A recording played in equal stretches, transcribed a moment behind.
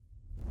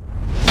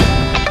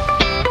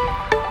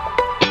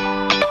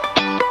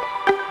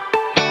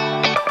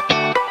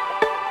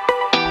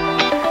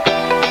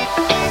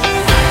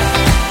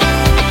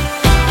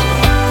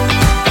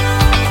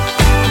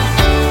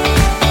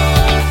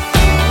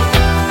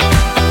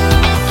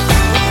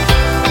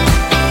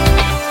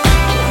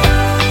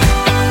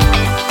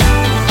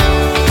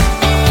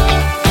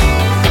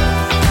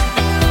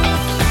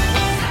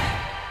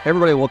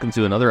Everybody, welcome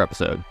to another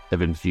episode of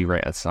MG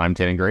Rants. I'm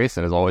Tannen Grace,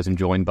 and as always, I'm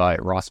joined by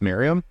Ross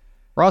Merriam.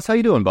 Ross, how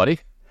you doing, buddy?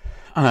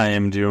 I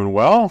am doing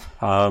well.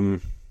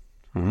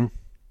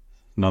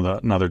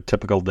 Another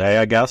typical day,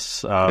 I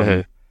guess.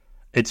 I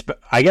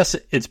guess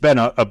it's been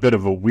a bit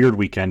of a weird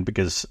weekend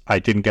because I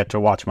didn't get to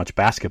watch much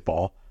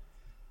basketball.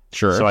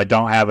 Sure. So I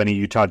don't have any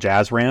Utah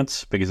Jazz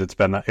rants because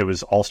it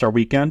was All-Star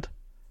weekend.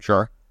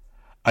 Sure.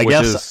 I Which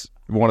guess is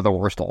one of the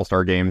worst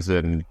All-Star games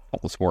in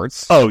all the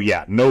sports. Oh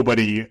yeah,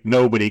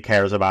 nobody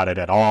cares about it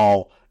at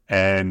all,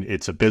 and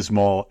it's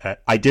abysmal.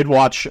 I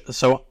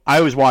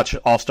always watch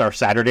All-Star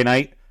Saturday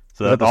night.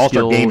 So the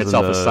All-Star game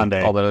itself is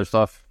Sunday. All that other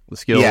stuff. The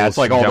skills. Yeah, it's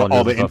like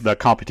all the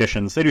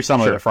competitions. They do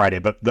some of it Friday,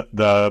 but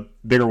the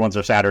bigger ones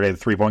are Saturday. The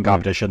 3-point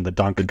competition, the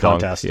dunk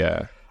contest.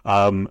 Yeah.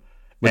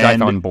 Which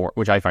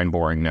I find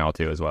boring now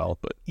too as well.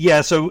 But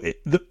yeah, so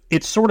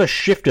it's sort of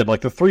shifted.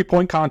 Like the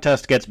 3-point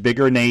contest gets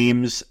bigger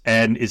names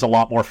and is a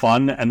lot more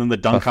fun, and then the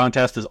dunk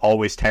contest is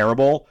always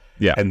terrible.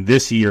 Yeah, and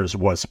this year's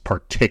was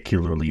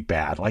particularly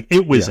bad. Like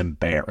it was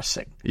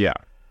embarrassing. Yeah,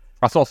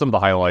 I saw some of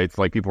the highlights.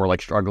 Like people were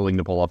like struggling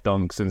to pull off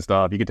dunks and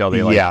stuff. You could tell they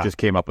just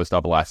came up with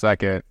stuff last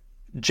second.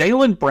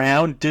 Jaylen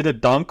Brown did a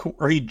dunk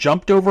where he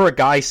jumped over a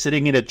guy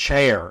sitting in a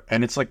chair,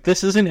 and it's like,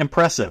 this isn't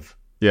impressive.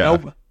 Yeah,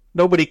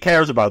 nobody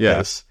cares about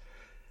this.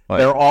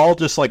 They're all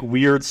just like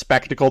weird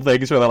spectacle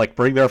things where they like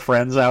bring their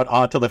friends out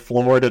onto the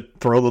floor to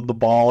throw them the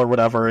ball or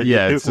whatever.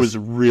 It was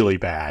really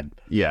bad.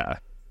 Yeah.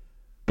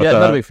 But I'm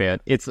not a big fan.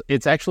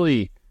 It's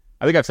actually,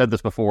 I think I've said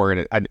this before,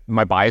 and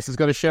my bias is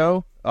going to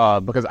show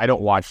because I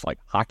don't watch like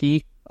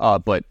hockey,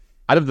 but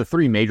out of the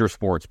three major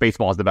sports,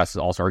 baseball is the best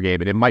All-Star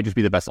game, and it might just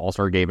be the best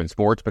All-Star game in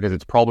sports because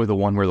it's probably the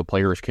one where the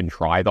players can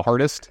try the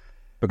hardest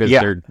because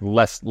they're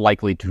less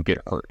likely to get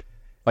hurt.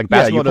 Like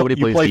basketball, nobody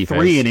plays play defense.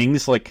 3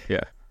 innings,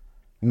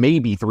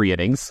 maybe 3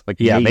 innings.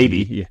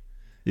 Maybe.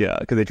 Yeah,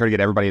 because they try to get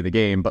everybody in the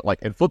game. But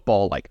like in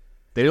football, like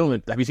they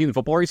don't. Have you seen the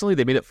football recently?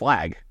 They made it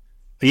flag.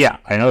 Yeah,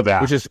 I know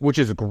that. Which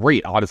is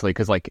great, honestly,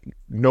 because like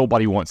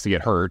nobody wants to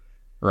get hurt,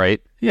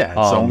 right? Yeah,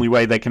 it's the only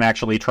way they can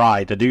actually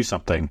try to do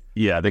something.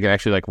 Yeah, they can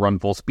actually like run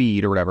full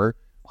speed or whatever.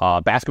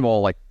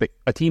 Basketball, like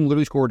a team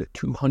literally scored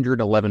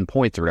 211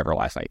 points or whatever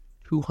last night.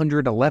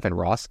 211,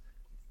 Ross.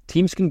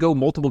 Teams can go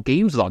multiple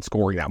games without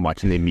scoring that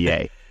much in the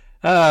NBA.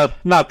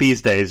 Not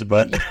these days,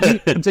 but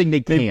I'm saying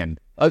they can.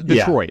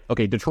 Detroit.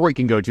 Okay, Detroit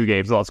can go 2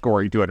 games without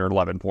scoring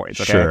 211 points.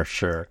 Okay?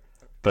 Sure.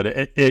 But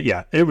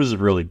it was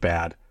really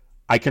bad.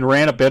 I can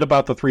rant a bit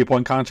about the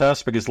 3-point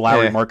contest because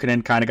Lauri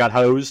Markkanen kind of got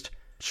hosed.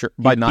 Sure,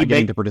 by not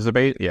getting to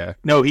participate. Yeah.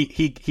 No, he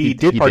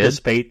did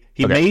participate.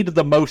 He made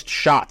the most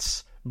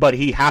shots, but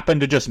he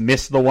happened to just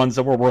miss the ones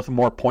that were worth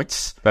more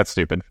points. That's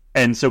stupid.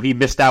 And so he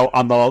missed out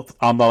on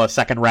the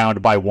second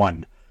round by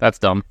 1. That's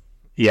dumb.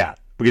 Yeah.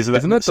 Because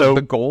isn't that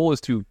the goal is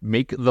to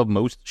make the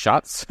most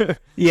shots?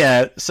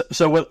 Yeah.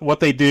 So what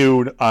they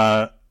do?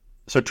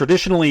 So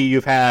traditionally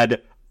you've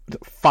had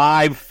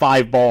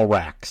 5 ball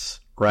racks,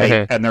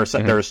 right? And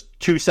there's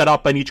 2 set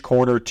up in each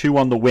corner, 2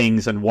 on the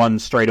wings, and 1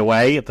 straight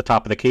away at the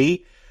top of the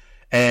key.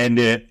 And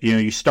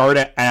you start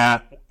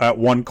at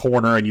one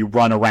corner and you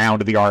run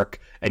around the arc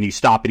and you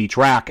stop at each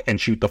rack and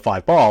shoot the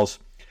 5 balls.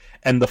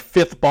 And the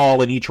 5th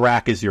ball in each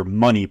rack is your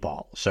money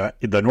ball. So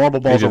the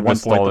normal balls are 1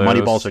 point, the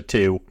money balls are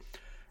 2.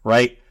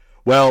 Right.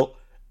 Well,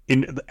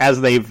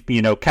 as they've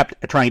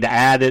kept trying to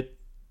add it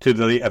to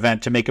the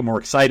event to make it more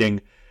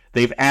exciting,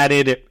 they've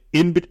added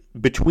in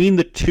between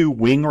the 2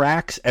 wing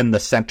racks and the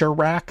center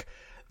rack.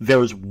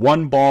 There's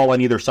 1 ball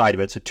on either side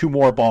of it, so 2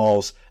 more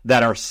balls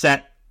that are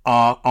set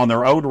on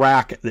their own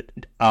rack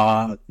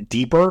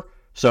deeper.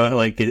 So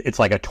like it's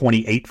like a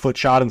 28-foot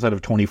shot instead of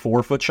a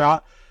 24-foot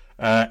shot,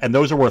 and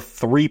those are worth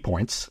 3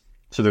 points.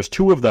 So there's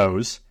 2 of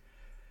those,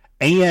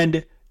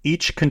 and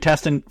each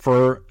contestant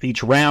for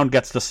each round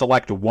gets to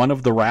select one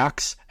of the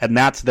racks, and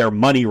that's their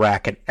money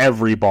rack, and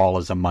every ball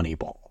is a money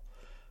ball.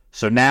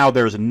 So now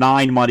there's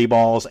 9 money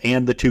balls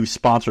and the 2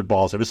 sponsored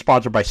balls. It was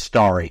sponsored by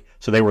Starry,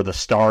 so they were the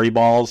Starry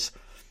balls.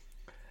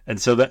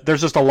 And so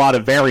there's just a lot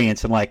of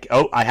variance, and like,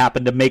 I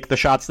happened to make the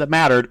shots that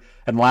mattered,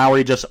 and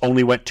Lowry just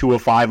only went 2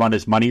 of 5 on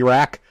his money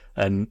rack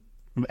and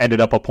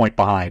ended up a point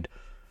behind,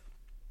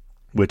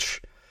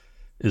 which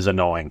is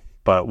annoying,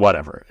 but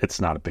whatever. It's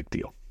not a big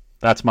deal.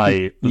 That's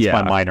my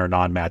minor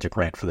non-Magic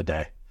rant for the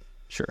day.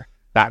 Sure.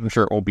 I'm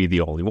sure it won't be the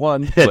only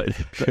one. But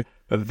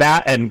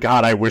that, and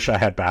God, I wish I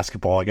had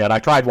basketball again. I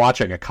tried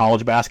watching a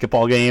college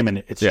basketball game,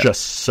 and it's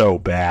just so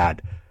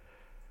bad.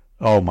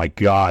 Oh, my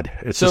God.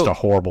 It's just a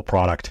horrible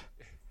product.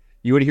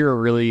 You would hear a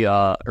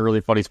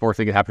really funny sports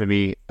thing that happened to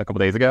me a couple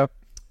days ago.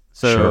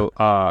 So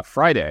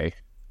Friday,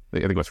 I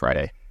think it was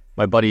Friday,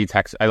 my buddy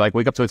texts, I like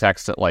wake up to a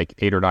text at like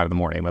 8 or 9 in the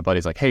morning. My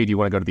buddy's like, hey, do you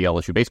want to go to the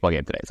LSU baseball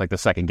game today? It's like the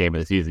second game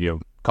of the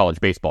season. College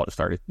baseball just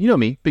started. You know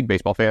me, big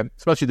baseball fan,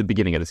 especially the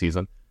beginning of the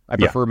season. I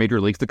prefer major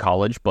leagues to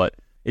college, but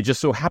it just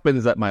so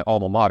happens that my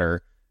alma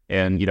mater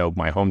and,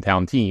 my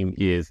hometown team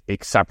is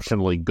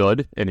exceptionally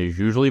good and is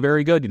usually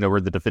very good. We're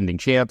the defending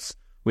champs.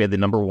 We had the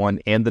number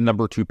 1 and the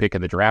number 2 pick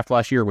in the draft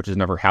last year, which has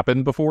never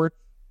happened before.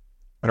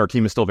 And our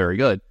team is still very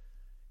good.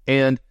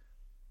 And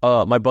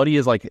my buddy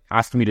is like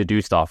asking me to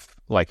do stuff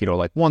like,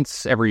 like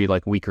once every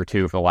like week or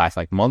two for the last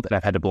like month, and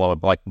I've had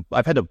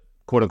to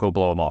quote unquote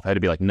blow him off. I had to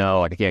be like,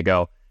 no, like I can't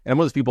go. And I'm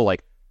one of those people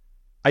like,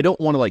 I don't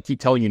want to like keep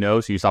telling you no,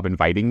 so you stop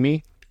inviting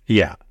me.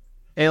 Yeah.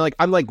 And like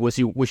I'm like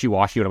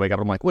wishy-washy when I wake up.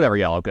 I'm like, whatever,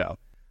 yeah, I'll go.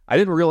 I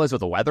didn't realize what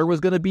the weather was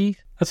going to be.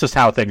 That's just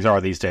how things are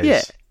these days.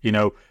 Yeah. You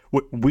know,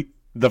 we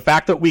the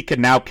fact that we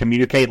can now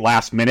communicate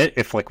last minute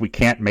if like we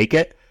can't make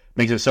it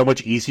makes it so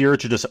much easier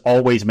to just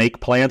always make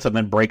plans and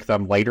then break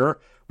them later.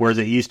 Whereas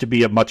it used to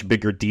be a much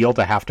bigger deal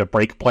to have to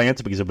break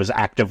plans because it was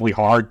actively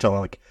hard to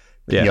like,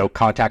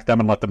 contact them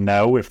and let them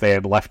know if they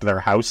had left their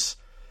house.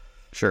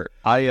 Sure.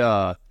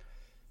 I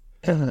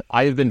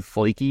have been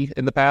flaky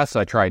in the past, so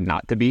I try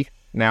not to be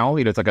now.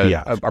 It's like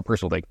a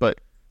personal thing. But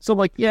so I'm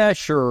like, yeah,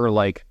 sure,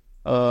 like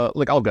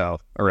I'll go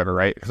or whatever,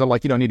 right? Because I'm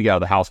like, I need to get out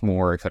of the house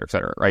more, et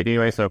cetera, right?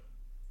 Anyway, so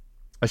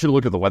I should have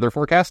looked at the weather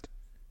forecast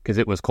because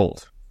it was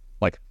cold,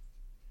 like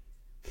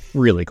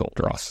really cold,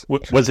 Ross.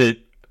 Was it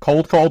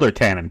cold or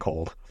tannin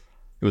cold?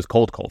 It was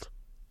cold.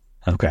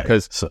 Okay,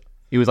 because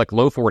it was like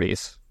low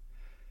 40s,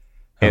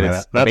 and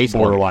that's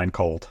borderline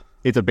cold.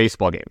 It's a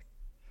baseball game,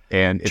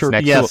 and it's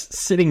next to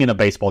sitting in a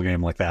baseball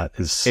game like that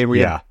is and we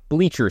have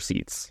bleacher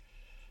seats.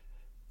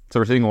 So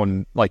we're sitting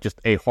on like just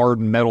a hard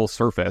metal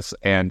surface,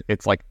 and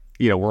it's like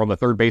we're on the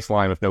third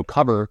baseline with no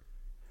cover,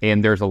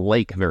 and there's a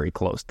lake very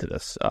close to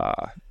this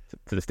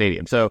to the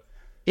stadium. So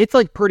it's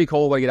like pretty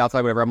cold when I get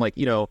outside. Whatever. I'm like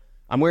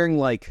I'm wearing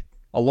like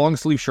a long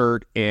sleeve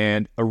shirt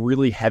and a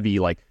really heavy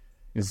like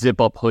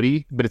zip up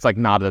hoodie, but it's like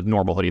not a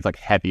normal hoodie. It's like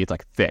heavy. It's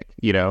like thick,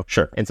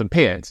 Sure. And some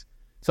pants.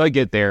 So I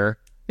get there.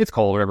 It's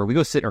cold, whatever. We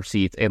go sit in our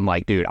seats, and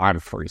like, dude, I'm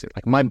freezing.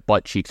 Like my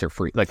butt cheeks are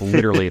like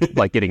literally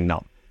like getting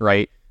numb,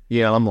 right?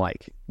 I'm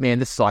like, man,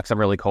 this sucks. I'm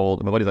really cold.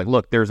 And my buddy's like,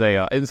 look, there's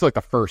a. It's like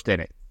the first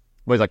inning.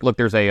 But he's like, look,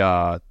 there's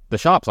a. The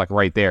shop's like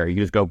right there. You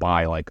just go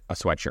buy like a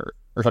sweatshirt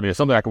or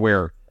something I can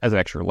wear as an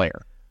extra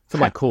layer. So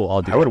I'm like, cool,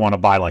 I'll do. I would want to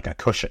buy like a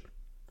cushion.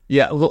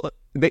 Yeah, well,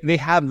 they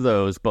have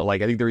those, but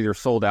like I think they're either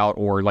sold out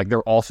or like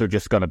they're also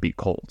just gonna be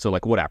cold. So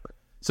like whatever.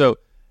 So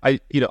I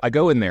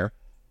go in there,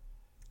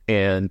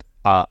 and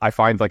I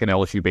find like an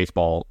LSU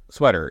baseball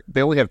sweater.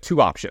 They only have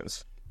two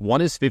options.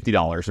 One is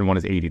 $50 and one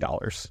is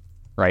 $80.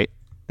 Right?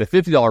 The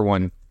 $50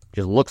 one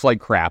just looks like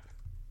crap.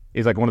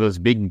 It's like one of those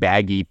big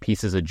baggy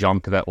pieces of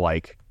junk that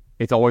like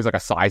it's always like a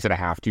size and a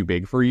half too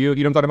big for you. You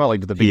know what I'm talking about?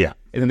 Like the big, yeah.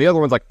 And then the other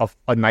one's like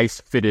a nice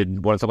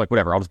fitted one. So I'm like,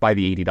 whatever. I'll just buy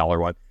the $80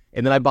 one.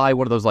 And then I buy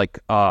one of those like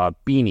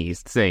beanies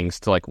things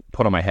to like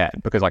put on my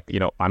head because like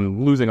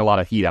I'm losing a lot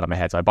of heat out of my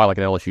head, so I buy like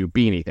an LSU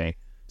beanie thing.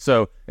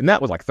 So and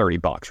that was like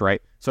 $30,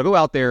 right? So I go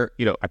out there,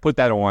 I put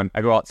that on.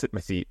 I go out, sit in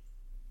my seat.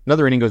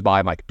 Another inning goes by.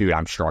 I'm like, dude,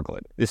 I'm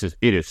struggling. It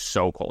is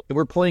so cold. And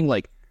we're playing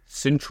like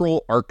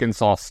Central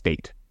Arkansas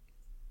State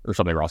or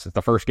something, Ross. It's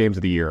the first games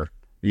of the year.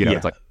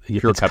 It's like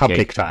pure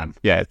cupcake time.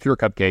 Yeah, it's pure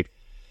cupcake.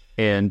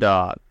 And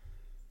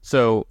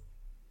so.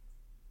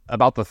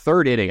 About the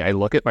third inning, I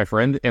look at my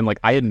friend, and like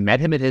I had met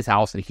him at his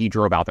house, and he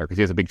drove out there because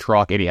he has a big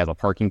truck and he has a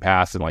parking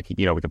pass, and like we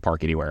can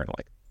park anywhere, and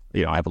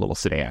like I have a little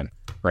sedan,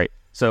 right?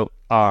 So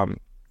I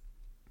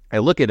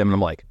look at him and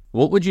I'm like,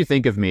 what would you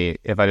think of me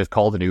if I just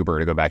called an Uber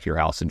to go back to your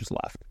house and just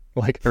left,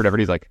 like or whatever?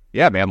 He's like,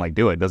 yeah, man, like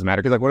do it. Doesn't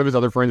matter because like one of his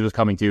other friends was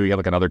coming too. He had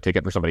like another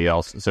ticket for somebody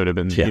else, so it'd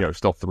have been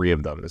still three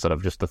of them instead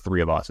of just the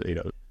three of us,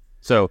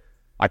 So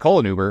I call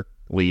an Uber,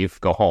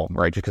 leave, go home,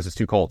 right? Just because it's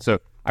too cold. So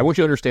I want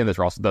you to understand this,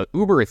 Ross. The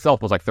Uber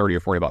itself was like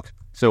 $30 or $40.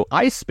 So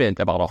I spent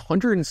about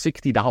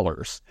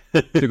 $160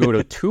 to go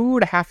to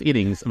 2.5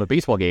 innings of a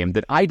baseball game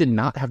that I did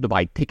not have to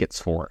buy tickets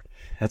for.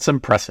 That's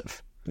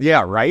impressive.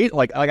 Yeah, right?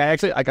 Like I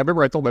actually, I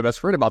remember I told my best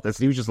friend about this,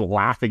 and he was just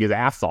laughing his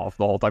ass off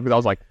the whole time. Because I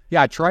was like,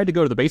 yeah, I tried to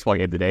go to the baseball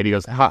game today. And he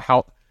goes,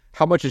 how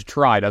much is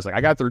tried? I was like,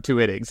 I got through 2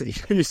 innings. And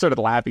he started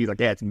laughing. He's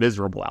like, yeah, it's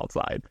miserable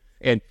outside.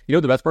 And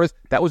the best part is,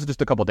 that was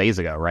just a couple days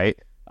ago, right?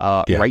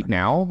 Right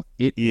now,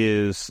 it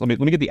is. Let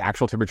me get the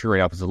actual temperature right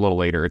now because it's a little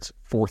later. It's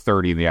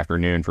 4:30 in the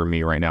afternoon for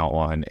me right now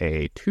on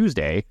a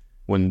Tuesday.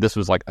 When this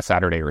was like a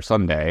Saturday or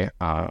Sunday,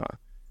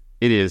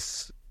 it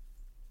is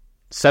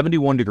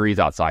 71 degrees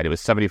outside. It was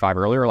 75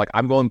 earlier. Like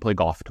I'm going to play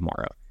golf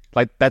tomorrow.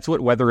 Like that's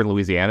what weather in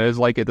Louisiana is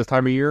like at this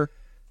time of year.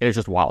 And it's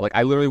just wild. Like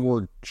I literally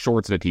wore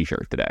shorts and a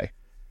t-shirt today.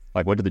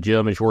 Like went to the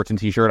gym in shorts and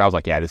t-shirt. I was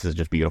like, yeah, this is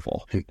just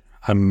beautiful.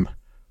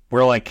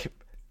 We're like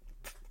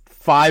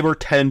 5 or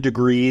 10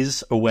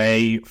 degrees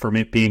away from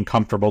it being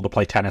comfortable to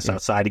play tennis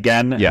outside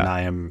again. Yeah.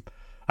 And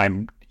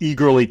I'm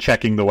eagerly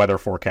checking the weather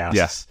forecast.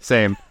 Yes,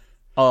 same.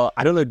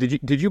 I don't know.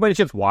 Did you by any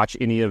chance watch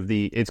any of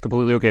the? It's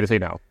completely okay to say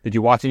no. Did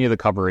you watch any of the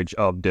coverage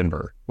of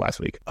Denver last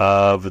week?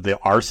 Of the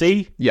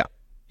RC? Yeah.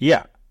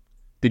 Yeah.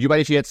 Did you by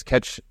any chance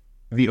catch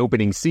the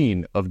opening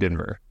scene of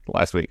Denver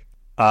last week?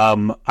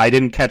 I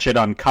didn't catch it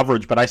on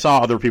coverage, but I saw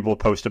other people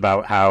post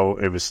about how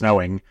it was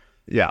snowing.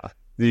 Yeah.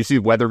 Did you see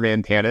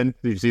Weatherman Tannen?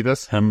 Did you see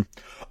this?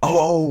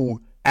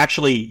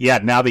 Actually, yeah,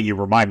 now that you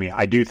remind me,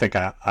 I do think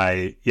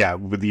I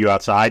with you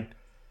outside.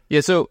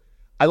 Yeah, so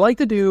I like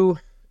to do,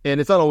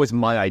 and it's not always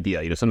my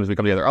idea, sometimes we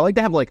come together. I like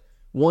to have like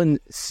one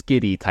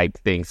skitty type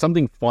thing,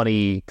 something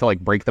funny to like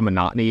break the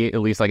monotony, at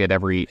least like at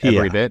every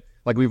bit.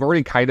 like we've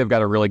already kind of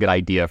got a really good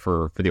idea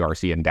for the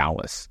RC in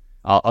Dallas.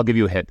 I'll give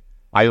you a hint.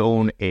 I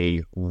own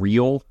a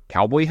real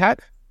cowboy hat,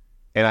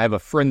 and I have a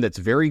friend that's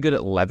very good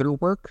at leather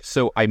work.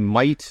 So I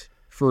might,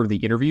 for the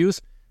interviews,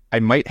 I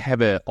might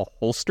have a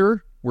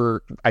holster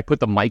where I put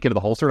the mic into the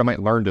holster, and I might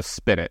learn to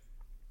spin it.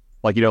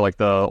 Like, like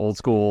the old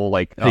school,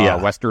 like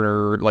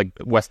Westerner, like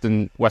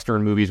Western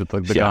movies with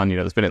the gun,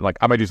 the spin it. Like,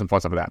 I might do some fun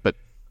stuff with that. But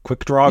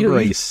quick draw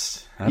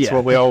grease. That's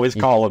what we always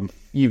call them.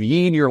 You've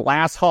eaten your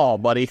last haul,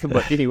 buddy.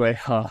 But anyway,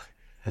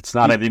 it's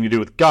not anything to do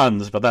with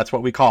guns, but that's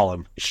what we call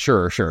them.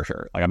 Sure.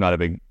 Like, I'm not a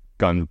big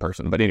gun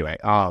person, but anyway,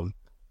 and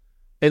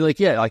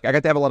like, I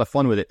got to have a lot of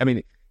fun with it. I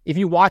mean, if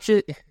you watch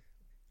it,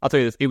 I'll tell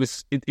you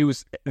this: it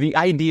was the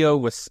idea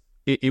was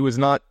it was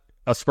not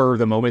a spur of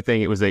the moment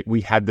thing. It was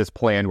we had this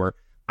plan where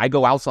I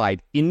go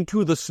outside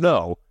into the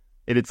snow,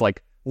 and it's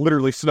like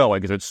literally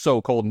snowing because it's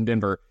so cold in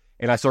Denver.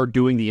 And I start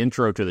doing the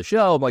intro to the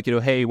show. I'm like,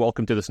 hey,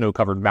 welcome to the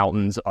snow-covered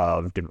mountains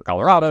of Denver,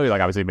 Colorado. Like,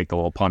 obviously, make the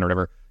little pun or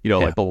whatever.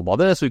 Like, blah, blah, blah,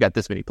 this. We got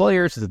this many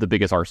players. This is the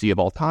biggest RC of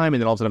all time.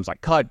 And then all of a sudden, I'm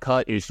like,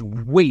 cut. It's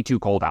way too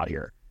cold out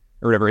here.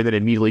 Or whatever. And then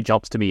it immediately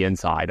jumps to me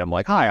inside. I'm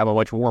like, hi, I'm a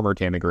much warmer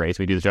Tammy Gray.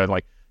 So we do the show. And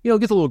like,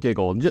 gets a little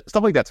giggle. And just,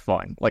 stuff like that's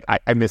fun. Like,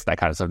 I miss that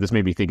kind of stuff. This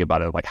made me think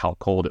about it, like how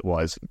cold it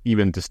was,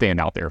 even to stand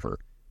out there for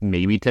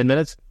maybe 10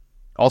 minutes.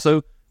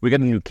 Also, we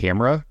got a new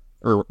camera.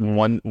 Or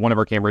one of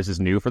our cameras is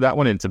new for that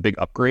one. And it's a big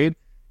upgrade.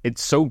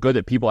 It's so good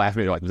that people ask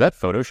me, they're like, was that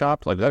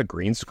Photoshopped? Like, was that a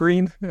green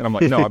screen? And I'm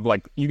like, no, I'm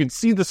like, you can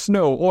see the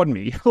snow on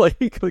me.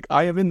 like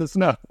I am in the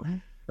snow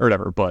or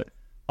whatever. But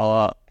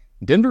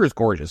Denver is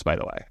gorgeous, by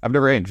the way. I've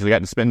never actually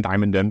gotten to spend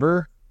time in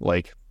Denver.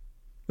 Like,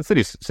 the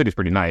city's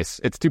pretty nice.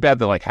 It's too bad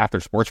that like half their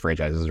sports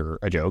franchises are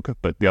a joke,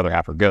 but the other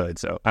half are good.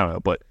 So I don't know.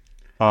 But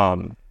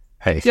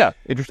hey, yeah,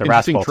 the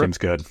basketball team's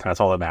good.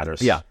 That's all that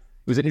matters. Yeah, it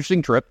was an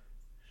interesting trip.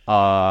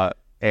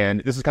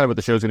 And this is kind of what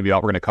the show's going to be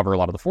about. We're going to cover a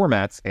lot of the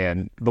formats,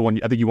 and the one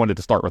I think you wanted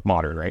to start with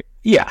Modern, right?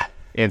 Yeah.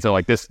 And so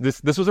like this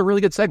was a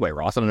really good segue,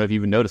 Ross. I don't know if you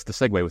even noticed the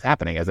segue was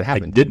happening as it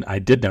happened. I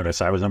did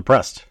notice. I was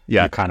impressed.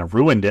 Yeah. You kind of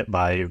ruined it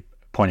by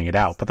pointing it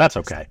out, but that's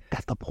okay.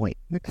 That's the point.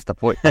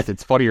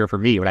 It's funnier for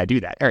me when I do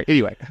that. All right.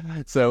 Anyway,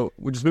 so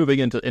we're just moving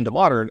into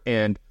Modern,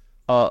 and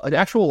an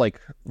actual like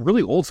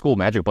really old school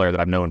Magic player that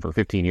I've known for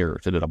 15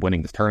 years ended up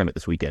winning this tournament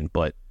this weekend.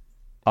 But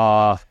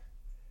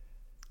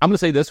I'm going to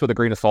say this with a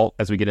grain of salt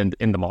as we get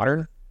into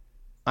Modern.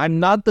 I'm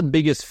not the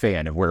biggest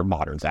fan of where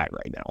Modern's at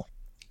right now.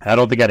 I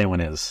don't think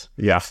anyone is.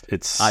 Yeah.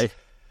 It's in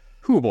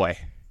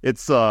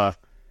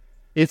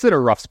a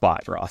rough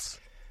spot for us.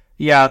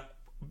 Yeah.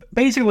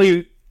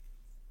 Basically,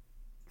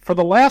 for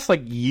the last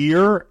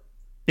year,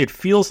 it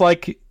feels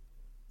like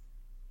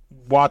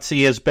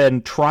WotC has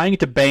been trying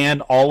to ban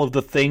all of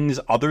the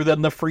things other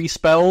than the free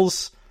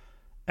spells,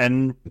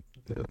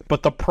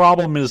 but the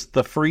problem is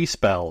the free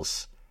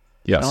spells.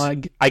 Yes,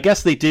 I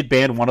guess they did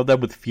ban one of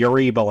them with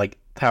Fury, but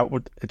that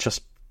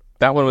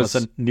one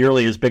wasn't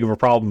nearly as big of a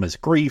problem as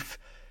Grief.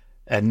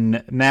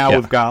 And now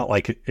we've got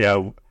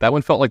that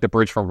one felt like the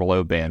Bridge from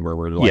Below ban, where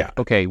we're like,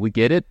 okay, we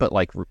get it, but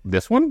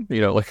this one,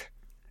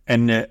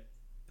 and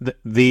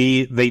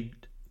they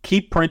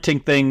keep printing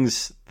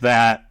things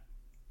that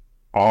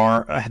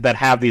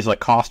have these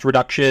cost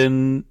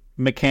reduction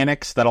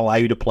mechanics that allow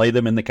you to play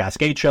them in the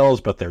Cascade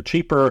shells, but they're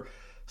cheaper.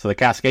 So the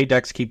Cascade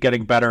decks keep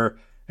getting better.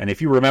 And if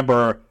you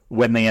remember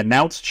when they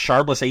announced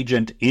Shardless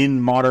Agent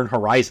in Modern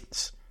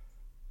Horizons,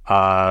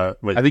 I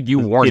think you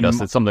warned us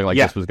that something like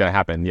this was going to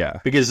happen. Yeah,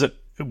 because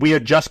we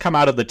had just come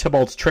out of the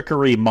Tybalt's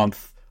Trickery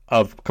month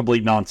of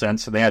complete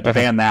nonsense, and they had to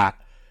ban that.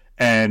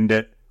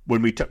 And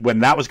when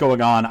that was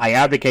going on, I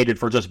advocated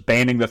for just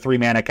banning the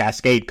 3-mana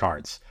Cascade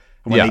cards.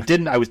 And when they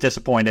didn't, I was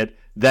disappointed.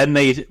 Then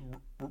they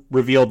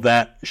revealed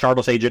that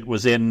Shardless Agent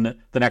was in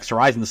the next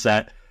Horizon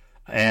set,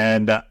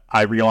 and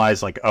I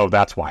realized oh,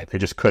 that's why they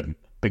just couldn't,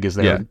 because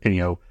they're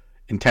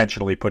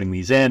intentionally putting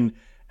these in,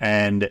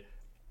 and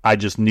I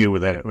just knew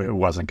that it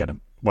wasn't gonna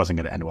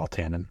end well,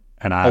 Tannen,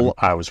 and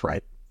I was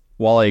right.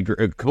 While I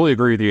completely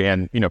agree with you,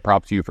 and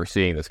props to you for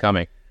seeing this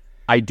coming,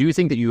 I do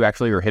think that you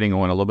actually are hitting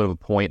on a little bit of a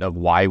point of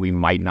why we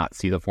might not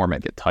see the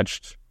format get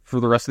touched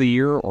for the rest of the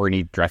year, or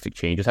any drastic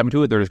changes happen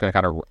to it. They're just going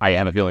to I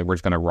have a feeling we're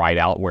just going to ride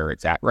out where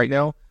it's at right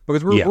now,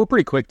 because we're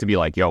pretty quick to be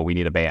like, yo, we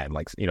need a ban,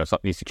 something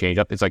needs to change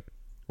up. It's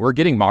we're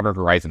getting Modern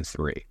Horizons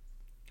 3.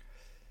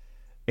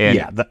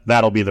 And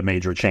that'll be the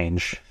major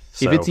change.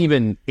 So. If it's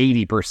even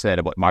 80%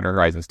 of what Modern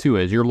Horizons 2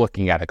 is, you're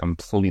looking at a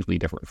completely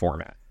different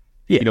format.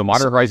 Yeah,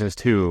 Modern Horizons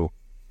 2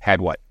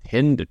 had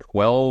 10 to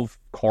 12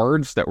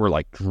 cards that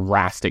were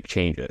drastic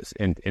changes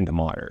into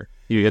Modern.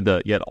 You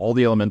had all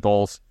the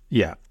elementals.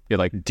 Yeah. You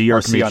had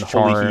DRC on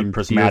Holy Heat,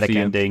 Prismatic DRC,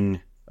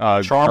 Ending.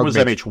 Charm was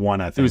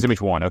MH1, I think. It was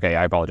MH1. Okay,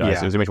 I apologize.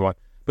 Yeah. It was MH1.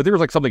 But there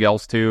was something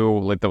else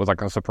too, that was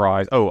a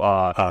surprise.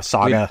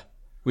 Saga.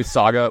 With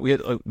Saga, we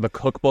had the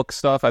cookbook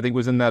stuff. I think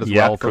was in that as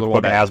well for a little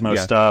while. Asmo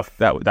stuff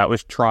that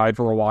was tried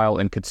for a while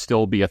and could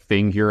still be a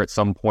thing here at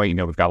some point.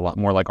 We've got a lot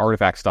more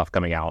artifact stuff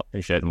coming out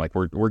and shit.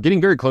 And we're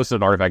getting very close to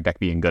an artifact deck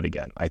being good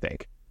again. I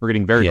think we're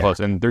getting very close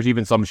to an artifact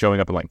deck being good again.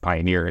 I think we're getting very close to an artifact deck being good again. I think we're getting very close to an artifact deck being good again. I think we're getting very close. And there's even some showing up in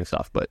Pioneer and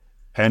stuff. But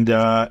and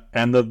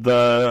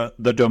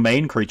the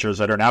domain creatures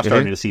that are now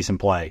starting to see some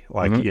play,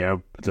 like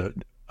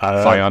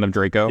Scion of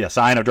Draco. Yeah,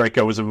 Scion of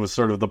Draco was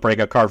sort of the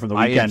breakout card from the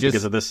weekend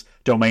because of this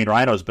domain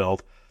Rhinos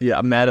build. Yeah,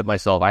 I'm mad at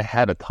myself. I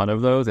had a ton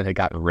of those and had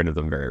gotten rid of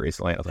them very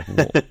recently. I was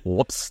like,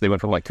 whoops. They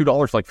went from like $2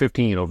 to like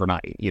 $15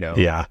 overnight,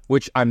 Yeah.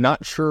 Which I'm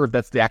not sure if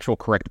that's the actual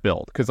correct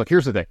build. Because like,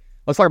 here's the thing.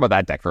 Let's talk about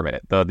that deck for a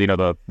minute. The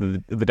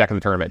deck of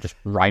the tournament, just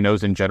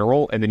Rhinos in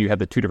general. And then you had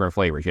the two different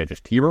flavors. You had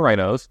just Teamer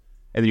Rhinos.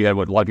 And then you had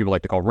what a lot of people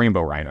like to call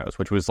Rainbow Rhinos,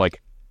 which was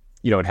like,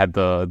 it had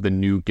the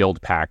new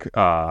guild pack.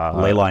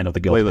 Leyline of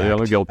the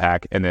guild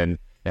pack. And then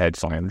it had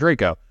Scion of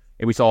Draco.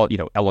 And we saw,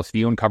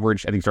 LSV on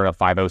coverage. I think started out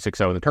 5-0,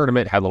 6-0 in the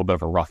tournament. Had a little bit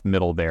of a rough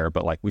middle there.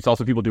 But, like, we saw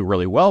some people do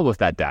really well with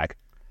that deck.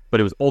 But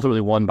it was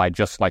ultimately won by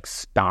just, like,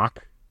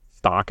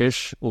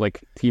 stockish,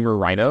 like, Teamer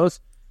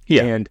Rhinos.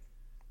 Yeah. And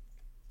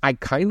I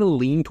kind of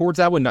lean towards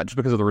that one, not just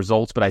because of the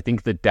results, but I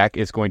think the deck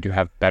is going to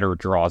have better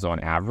draws on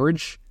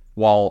average.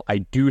 While I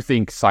do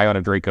think Scion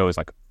of Draco is,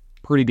 like,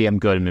 pretty damn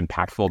good and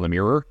impactful in the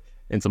mirror.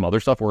 And some other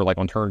stuff where, like,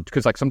 on turn...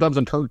 Because, like, sometimes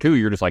on turn 2,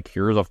 you're just like,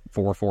 here's a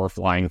 4/4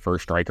 flying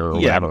first striker or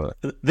whatever.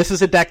 This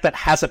is a deck that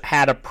hasn't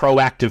had a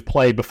proactive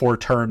play before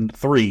turn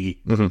 3,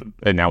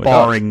 and now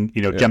barring,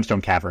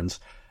 Gemstone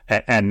Caverns.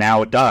 And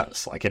now it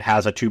does. Like, it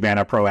has a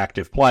 2-mana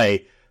proactive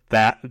play.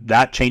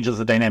 That changes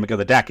the dynamic of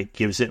the deck. It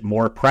gives it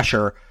more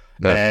pressure,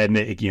 and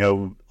it,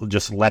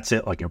 just lets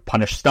it, like,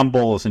 punish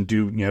stumbles and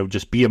do,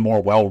 just be a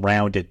more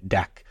well-rounded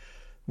deck.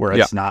 Where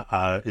it's not...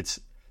 it's...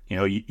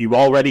 you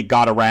already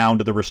got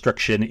around the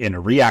restriction in a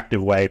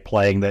reactive way,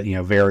 playing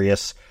the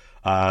various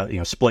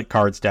split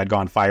cards, Dead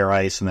Gone, Fire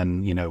Ice, and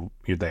then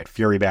they had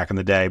Fury back in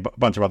the day, a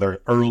bunch of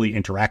other early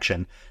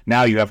interaction.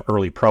 Now you have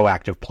early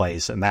proactive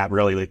plays, and that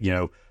really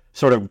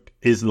sort of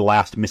is the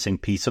last missing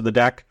piece of the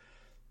deck.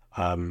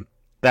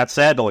 That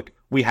said, like,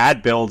 we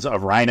had builds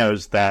of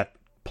Rhinos that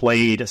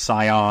played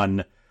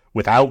Scion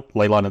without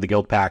Leyline of the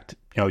Guild Pact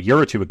a year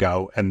or two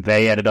ago, and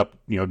they ended up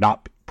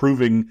not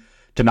proving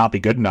to not be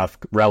good enough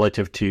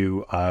relative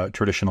to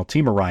traditional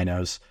Teamer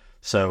Rhinos.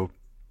 So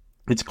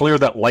it's clear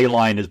that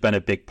Leyline has been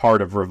a big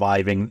part of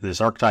reviving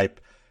this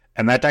archetype,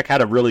 and that deck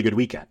had a really good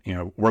weekend.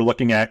 We're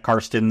looking at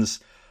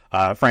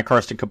Frank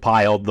Karsten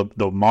compiled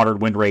the modern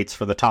win rates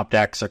for the top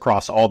decks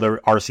across all the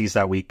RCs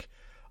that week,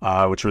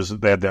 which was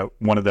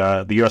one of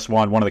the US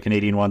one, one of the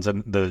Canadian ones,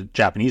 and the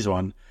Japanese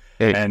one.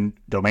 And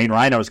Domain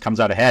Rhinos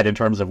comes out ahead in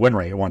terms of win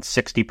rate. It won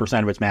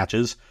 60% of its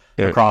matches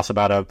across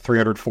about a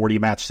 340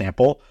 match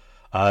sample.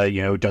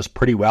 Does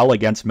pretty well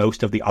against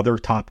most of the other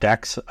top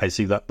decks. I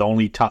see that the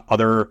only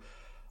other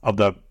of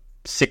the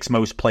 6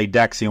 most played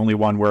decks, the only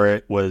one where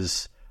it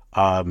was,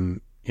 under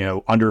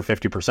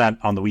 50%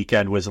 on the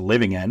weekend was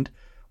Living End,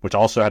 which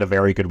also had a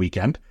very good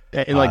weekend.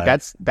 And like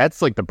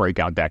that's like the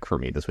breakout deck for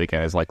me this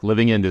weekend. Is like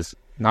Living End is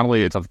not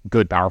only it's a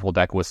good powerful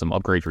deck with some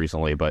upgrades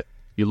recently, but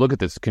you look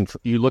at its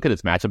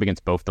matchup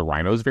against both the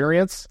Rhinos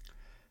variants,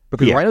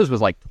 because Rhinos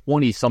was like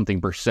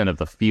 20-something% of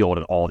the field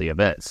at all the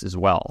events as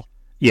well.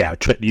 Yeah,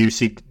 you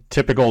see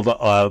typical,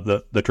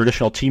 the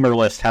traditional Teamer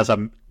list has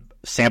a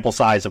sample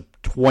size of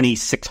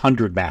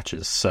 2,600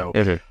 matches. So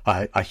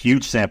a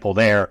huge sample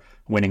there,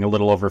 winning a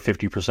little over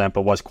 50%,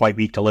 but was quite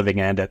weak to Living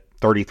End at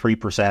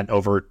 33%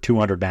 over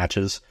 200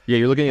 matches. Yeah,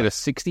 you're looking at a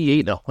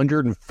 68 and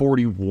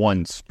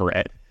 141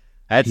 spread.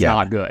 That's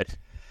not good.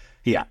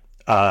 Yeah.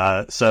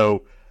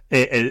 So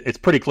it's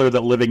pretty clear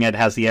that Living End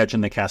has the edge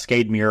in the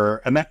Cascade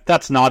Mirror, and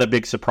that's not a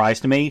big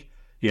surprise to me.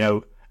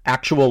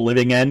 Actual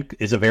Living End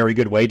is a very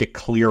good way to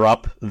clear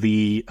up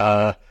the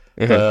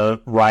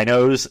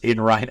Rhinos in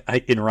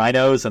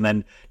Rhinos, and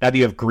then now that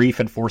you have Grief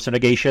and Force of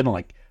Negation,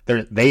 like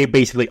they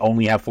basically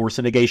only have Force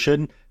of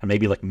Negation and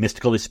maybe like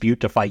Mystical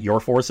Dispute to fight your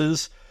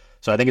forces.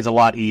 So I think it's a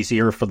lot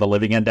easier for the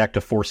Living End deck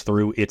to force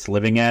through its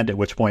Living End, at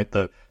which point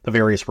the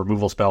various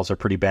removal spells are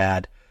pretty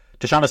bad.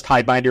 Tishana's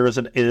Tidebinder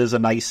is a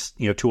nice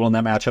tool in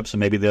that matchup, so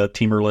maybe the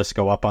Teamer lists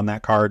go up on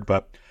that card.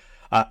 But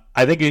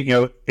I think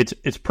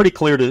it's pretty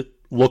clear to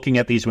looking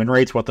at these win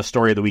rates what the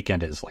story of the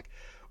weekend is. Like,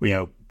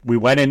 we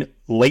went in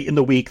late in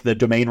the week, the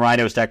Domain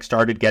Rhinos deck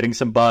started getting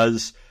some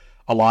buzz.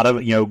 A lot of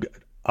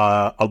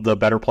of the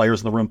better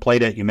players in the room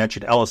played it. You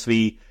mentioned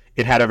LSV;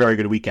 it had a very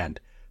good weekend.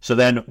 So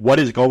then, what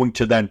is going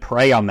to then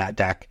prey on that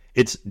deck?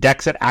 It's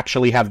decks that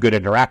actually have good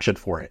interaction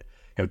for it.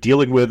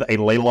 Dealing with a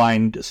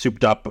ley-lined,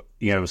 souped-up,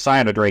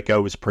 Scion of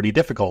Draco is pretty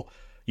difficult.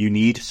 You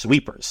need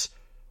sweepers.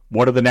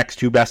 What are the next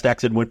 2 best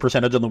decks in win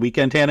percentage on the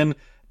weekend, Tannen?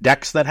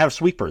 Decks that have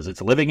sweepers.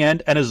 It's Living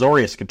End and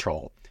Azorius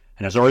Control.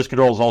 And Azorius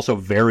Control is also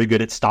very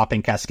good at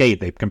stopping Cascade.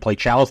 They can play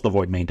Chalice the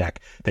Void main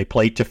deck. They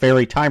play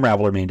Teferi Time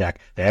Raveler main deck.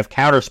 They have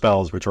counter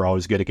spells, which are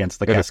always good against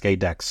the Cascade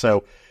decks.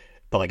 So,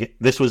 but like,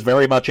 this was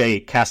very much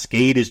a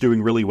Cascade is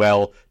doing really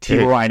well.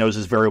 Team Rhinos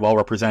is very well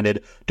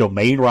represented.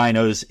 Domain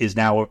Rhinos is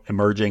now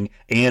emerging,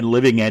 and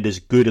Living End is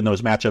good in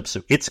those matchups,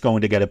 so it's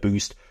going to get a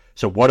boost.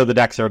 So what are the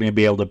decks that are going to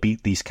be able to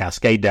beat these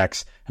Cascade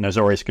decks? And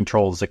Azorius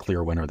Control is a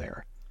clear winner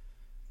there.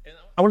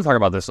 I want to talk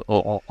about this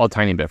a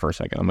tiny bit for a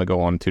second. I'm going to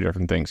go on 2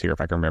 different things here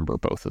if I can remember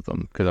both of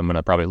them, because I'm going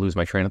to probably lose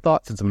my train of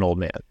thought since I'm an old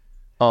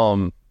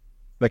man.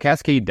 The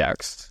Cascade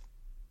decks,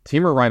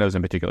 Temur Rhinos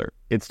in particular,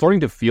 it's starting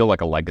to feel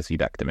like a legacy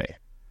deck to me.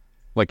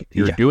 Like,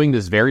 you're doing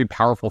this very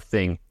powerful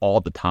thing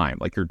all the time.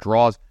 Like, your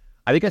draws...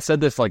 I think I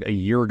said this like a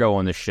year ago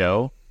on the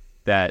show,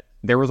 that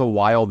there was a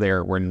while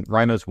there when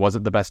Rhinos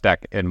wasn't the best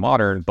deck in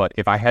Modern, but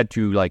if I had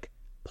to, like,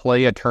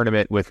 play a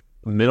tournament with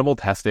minimal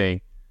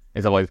testing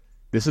and stuff like,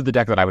 this is the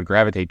deck that I would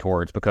gravitate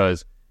towards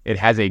because it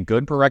has a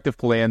good corrective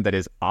plan that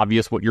is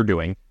obvious what you're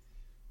doing.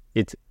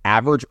 Its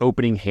average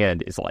opening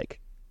hand is, like,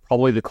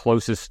 probably the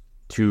closest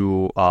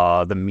to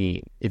the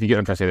mean, if you get what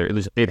I'm trying to say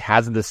there. It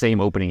has the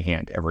same opening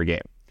hand every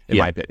game. In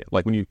my opinion,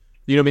 like when you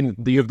know what I mean,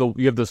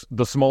 you have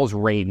the smallest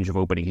range of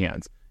opening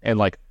hands, and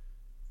like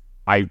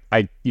I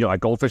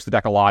goldfish the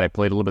deck a lot. I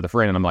played a little bit of the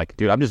Friend, and I'm like,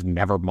 dude, I'm just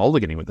never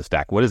mulliganing with this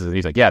deck. What is it? And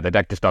he's like, yeah, the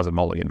deck just doesn't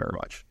mulligan very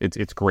much.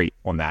 It's great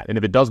on that, and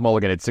if it does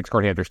mulligan, its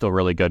 6-card hands are still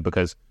really good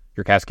because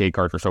your Cascade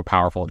cards are so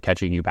powerful at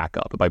catching you back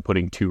up by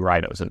putting 2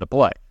 Rhinos into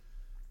play.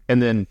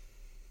 And then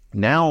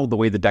now the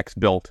way the deck's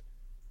built,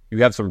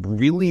 you have some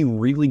really,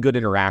 really good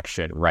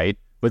interaction, right?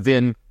 But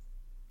then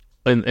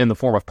in the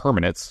form of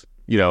permanents,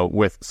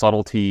 with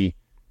Subtlety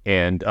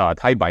and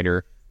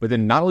Tidebinder. But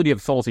then not only do you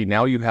have Subtlety,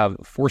 now you have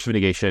Force of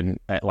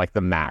Negation at like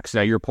the max. Now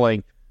you're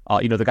playing,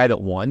 the guy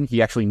that won,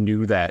 he actually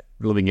knew that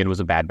Living In was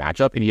a bad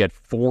matchup, and he had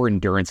 4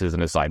 Endurances in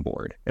his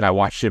sideboard. And I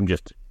watched him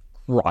just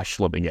crush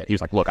Living In. He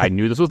was like, look, I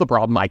knew this was the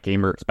problem. I came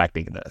here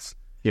expecting this,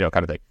 kind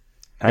of thing.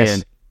 Nice.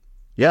 And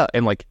yeah,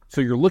 and like, so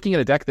you're looking at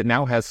a deck that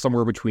now has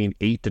somewhere between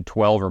 8 to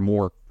 12 or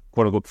more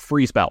quote-unquote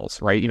free spells,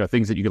 right?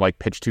 Things that you can like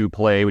pitch to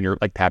play when you're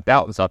like tapped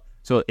out and stuff.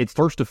 So it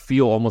starts to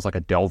feel almost like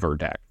a Delver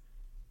deck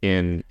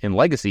in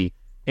Legacy,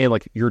 and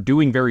like you're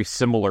doing very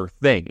similar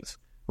things,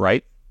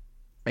 right?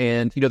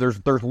 And there's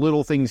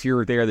little things here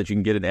or there that you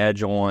can get an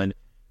edge on,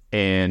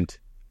 and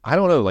I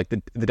don't know, like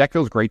the deck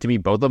feels great to me.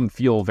 Both of them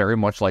feel very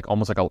much like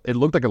almost like it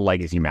looked like a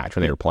Legacy match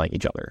when they were playing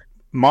each other.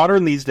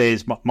 Modern these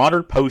days,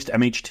 Modern post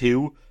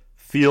MH2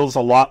 feels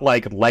a lot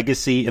like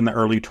Legacy in the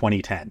early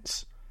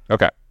 2010s.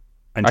 Okay.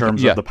 In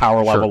terms of the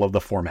power level of the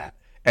format.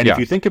 And if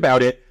you think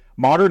about it,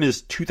 Modern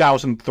is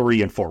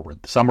 2003 and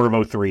forward. The summer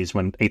of 03 is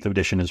when 8th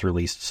edition is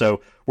released.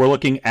 So we're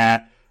looking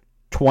at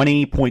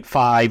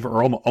 20.5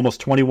 or almost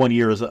 21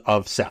 years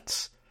of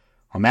sets.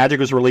 Magic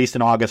was released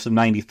in August of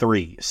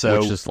 93.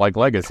 So which is like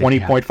Legacy.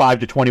 20.5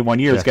 to 21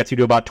 years gets you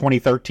to about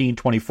 2013,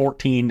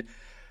 2014.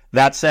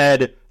 That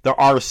said, there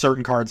are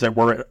certain cards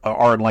that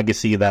are in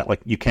Legacy that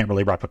like you can't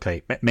really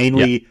replicate.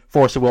 Mainly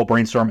Force of Will,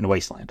 Brainstorm, and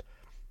Wasteland.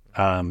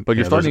 But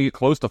you're starting to get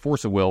close to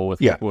Force of Will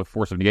with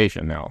Force of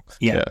Negation now.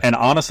 Yeah, and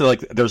honestly,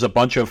 like there's a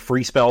bunch of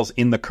free spells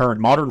in the current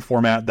Modern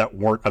format that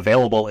weren't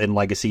available in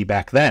Legacy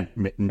back then.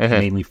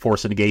 Mainly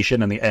Force of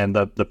Negation and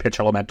the pitch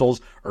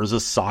elementals,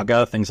 Urza's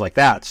Saga, things like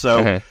that.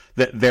 So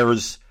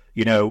there's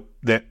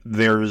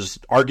there's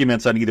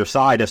arguments on either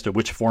side as to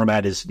which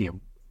format is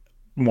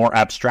more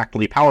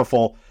abstractly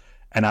powerful.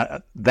 And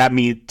that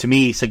to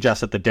me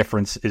suggests that the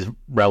difference is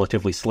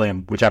relatively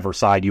slim, whichever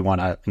side you want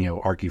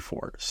to argue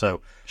for.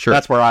 So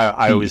that's where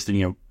I always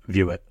view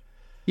it.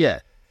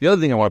 Yeah. The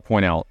other thing I want to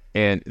point out,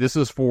 and this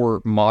is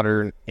for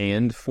Modern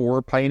and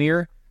for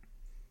Pioneer,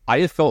 I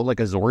have felt like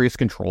Azorius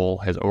Control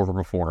has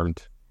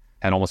overperformed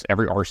at almost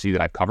every RC that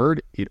I've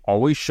covered. It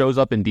always shows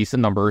up in decent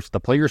numbers. The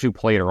players who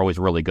play it are always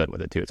really good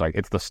with it too. It's like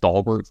it's the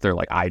stalwarts. They're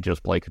like, I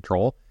just play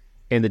Control.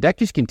 And the deck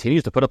just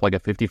continues to put up like a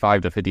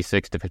 55 to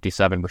 56 to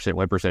 57%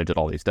 win percentage at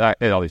all these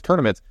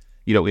tournaments.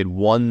 It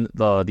won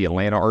the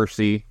Atlanta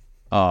RC,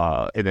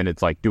 and then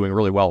it's like doing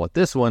really well at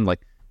this one.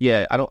 Like,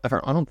 yeah, I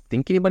don't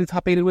think anybody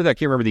top 8 with it. I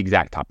can't remember the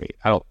exact top 8.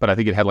 But I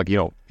think it had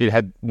it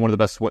had one of the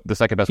best, the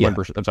second best win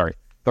percentage. I'm sorry,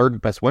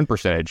 third best win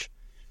percentage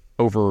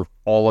over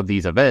all of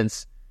these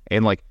events,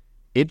 and like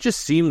it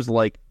just seems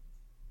like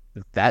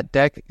that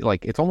deck,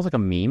 like it's almost like a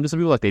meme to some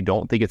people. Like they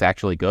don't think it's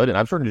actually good, and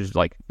I'm starting to just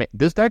like, man,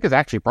 this deck is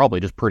actually probably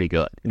just pretty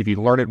good. And if you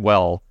learn it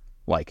well,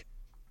 like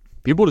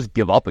people just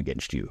give up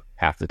against you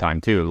half the time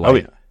too.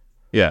 Like,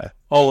 yeah.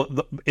 Oh,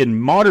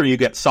 in Modern you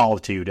get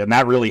Solitude, and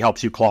that really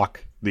helps you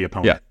clock the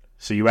opponent. Yeah.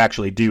 So you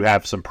actually do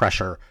have some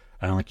pressure,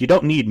 and like you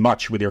don't need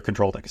much with your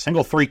control deck. A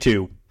single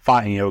 3/2,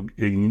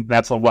 5.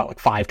 That's like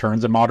 5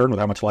 turns in Modern with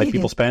how much life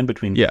people spend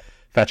between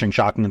fetching,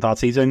 shocking, and thought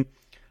seizing.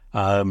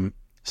 The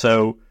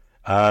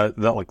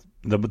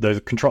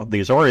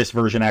Azorius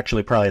version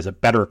actually probably has a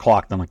better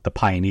clock than like the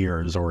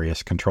Pioneer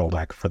Azorius control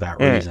deck for that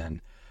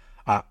reason.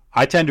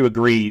 I tend to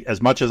agree.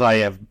 As much as I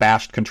have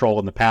bashed Control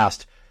in the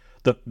past,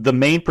 the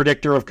main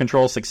predictor of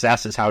Control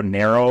success is how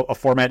narrow a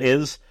format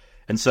is.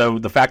 And so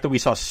the fact that we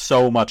saw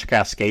so much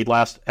Cascade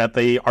last at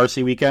the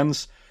RC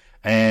weekends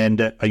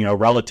and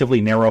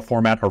relatively narrow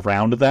format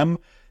around them,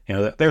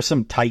 there's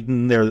some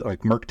Titan there,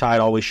 like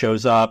Murktide always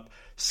shows up.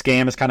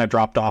 Scam has kind of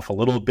dropped off a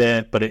little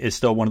bit, but it is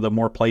still one of the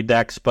more played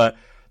decks. But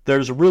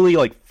there's really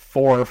like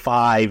 4 or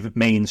 5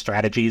 main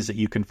strategies that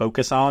you can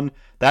focus on.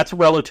 That's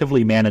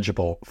relatively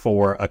manageable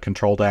for a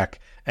control deck.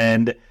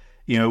 And,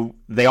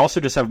 they also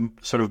just have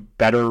sort of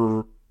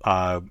better,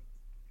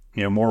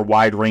 more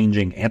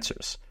wide-ranging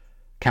answers.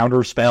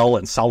 Counterspell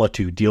and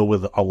Solitude deal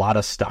with a lot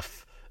of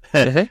stuff.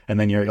 And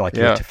then your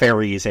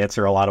Teferis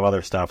answer a lot of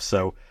other stuff.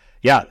 So,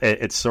 yeah,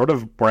 it's sort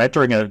of, we're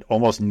entering an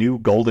almost new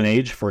golden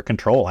age for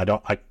Control.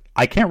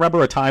 I can't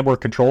remember a time where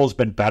Control has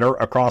been better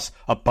across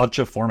a bunch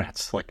of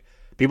formats. Like,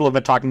 people have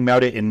been talking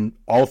about it in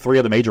all three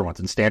of the major ones,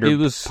 in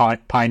Standard,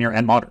 Pioneer,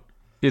 and Modern.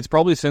 It's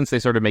probably since they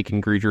started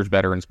making creatures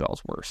better and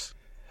spells worse.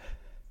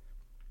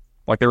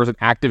 Like, there was an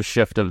active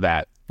shift of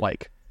that.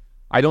 Like,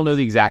 I don't know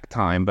the exact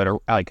time, but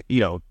like,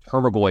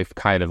 Termagoyf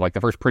kind of, like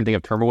the first printing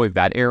of Termagoyf,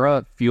 that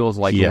era feels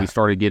like when we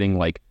started getting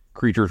like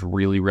creatures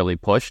really, really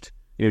pushed.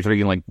 Started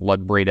getting like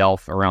Bloodbraid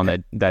Elf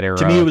around that era.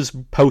 To me, it was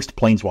post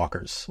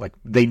Planeswalkers. Like,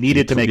 they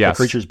needed to make the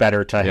creatures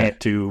better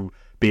to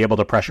be able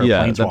to pressure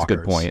Planeswalkers. That's a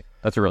good point.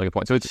 That's a really good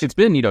point. So it's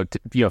been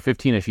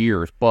 15ish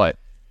years, but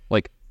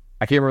like,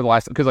 I can't remember the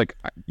last, because like,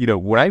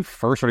 when I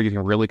first started getting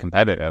really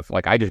competitive,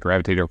 like, I just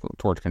gravitated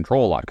towards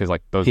Control a lot because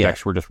like those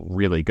decks were just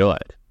really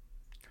good.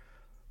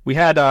 We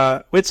had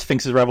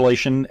Sphinx's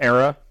Revelation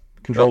era.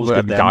 Control was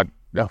good then. God,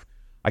 no.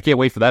 I can't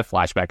wait for that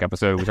flashback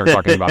episode. We start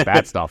talking about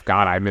that stuff.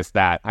 God, I miss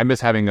that. I miss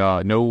having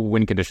no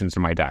win conditions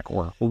in my deck,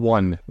 or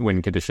one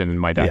win condition in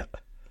my deck. Yeah.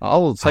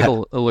 I'll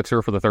cycle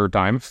Elixir for the third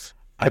time.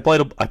 I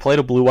played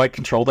a blue-white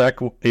Control deck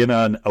in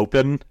an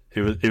open.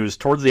 It was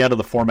towards the end of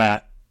the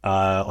format.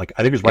 I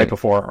think it was right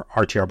before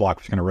RTR block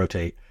was going to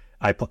rotate.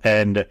 At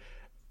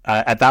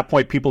that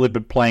point, people had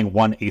been playing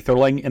one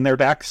Aetherling in their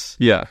decks.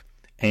 Yeah.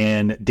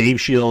 And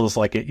Dave Shields,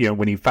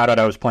 when he found out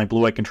I was playing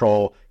blue-white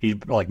Control, he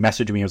like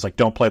messaged me. He was like,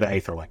 "Don't play the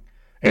Aetherling.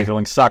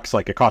 Aetherling sucks.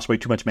 Like, it costs way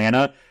too much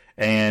mana."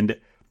 And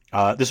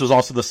this was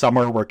also the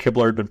summer where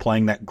Kibler had been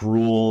playing that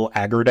Gruul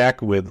aggro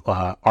deck with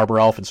Arbor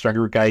Elf and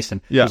Strangleroot Geist,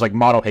 and it was like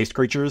mono haste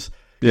creatures.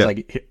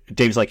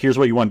 Dave's like, "Here's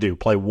what you want to do: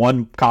 play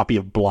one copy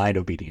of Blind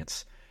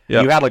Obedience."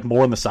 You had like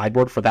more on the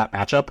sideboard for that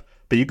matchup,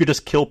 but you could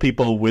just kill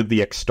people with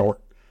the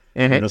Extort.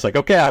 And it's like,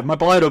 okay, I have my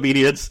Blind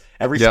Obedience.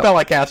 Every spell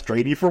I cast,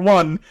 trade you for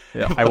one.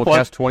 Yeah, I will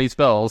cast 20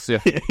 spells. Yeah,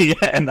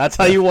 and that's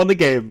how you won the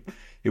game.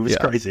 It was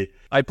crazy.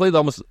 I played it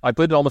almost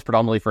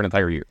predominantly for an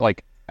entire year.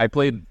 Like, I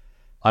played,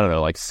 I don't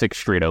know, like 6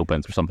 straight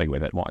opens or something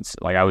with it once.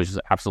 Like, I was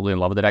just absolutely in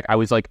love with the deck. I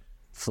was like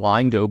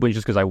flying to opens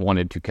just because I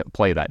wanted to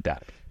play that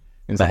deck.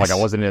 And stuff. Like, I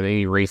wasn't in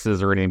any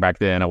races or anything back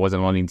then. I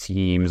wasn't on any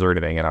teams or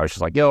anything. And I was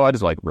just like, I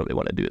just like really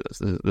want to do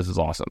this. This is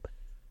awesome.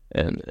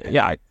 And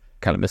I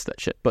kind of missed that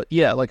shit. But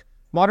yeah, like,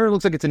 Modern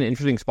looks like it's in an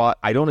interesting spot.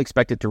 I don't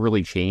expect it to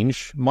really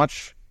change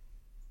much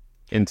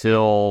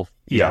until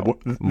they're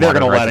going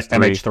to let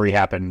MH3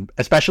 happen,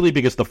 especially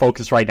because the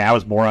focus right now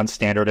is more on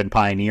Standard and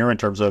Pioneer in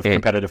terms of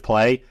competitive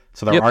play.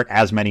 So there aren't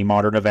as many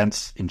Modern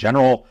events in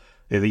general.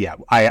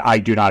 I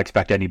do not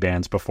expect any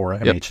bans before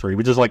MH3,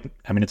 which is like,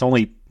 I mean, it's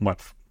only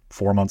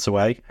 4 months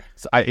away.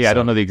 So I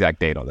don't know the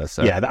exact date on this.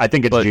 So. Yeah, I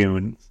think it's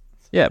June.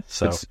 Yeah.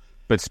 So,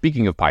 but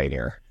speaking of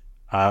Pioneer.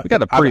 We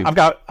got a pretty... I've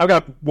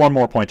got one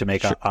more point to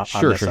make on this.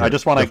 Sure. I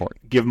just want to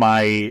give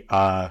my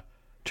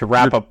to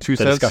wrap up the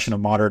discussion of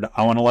Modern.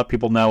 I want to let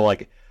people know,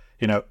 like,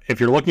 if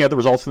you're looking at the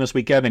results from this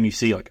weekend and you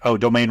see like, oh,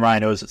 Domain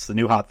Rhinos, it's the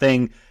new hot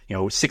thing.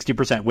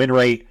 60% win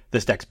rate.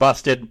 This deck's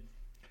busted.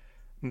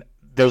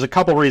 There's a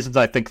couple reasons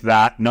I think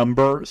that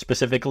number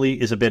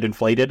specifically is a bit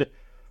inflated.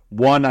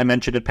 One, I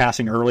mentioned it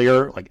passing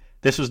earlier. Like,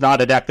 this was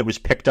not a deck that was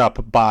picked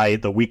up by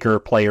the weaker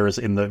players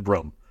in the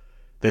room.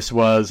 This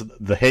was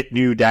the hit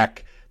new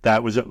deck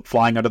that was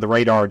flying under the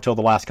radar until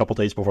the last couple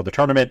days before the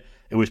tournament.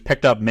 It was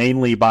picked up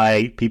mainly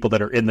by people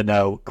that are in the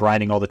know,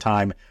 grinding all the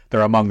time.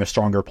 They're among the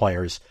stronger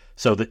players.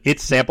 So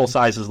its sample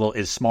size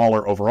is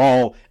smaller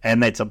overall,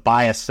 and it's a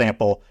biased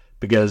sample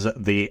because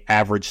the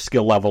average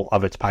skill level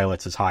of its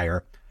pilots is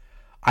higher.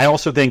 I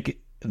also think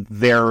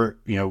there's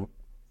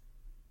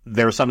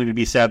something to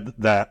be said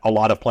that a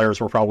lot of players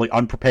were probably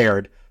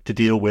unprepared to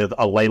deal with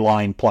a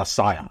Leyline plus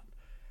Scion.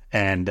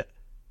 And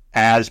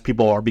as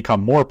people are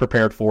become more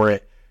prepared for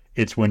it,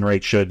 its win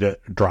rate should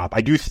drop.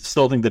 I do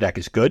still think the deck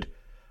is good.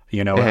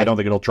 I don't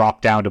think it'll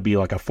drop down to be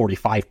like a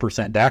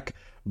 45% deck,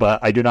 but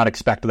I do not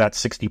expect that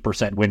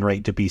 60% win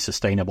rate to be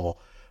sustainable.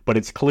 But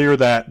it's clear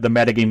that the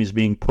metagame is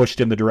being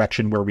pushed in the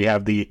direction where we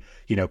have the,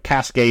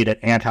 Cascade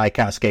and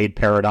anti-Cascade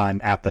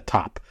paradigm at the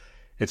top.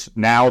 It's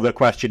now the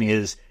question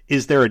is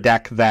there a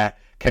deck that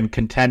can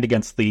contend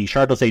against the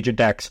Shardless Agent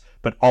decks,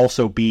 but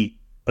also beat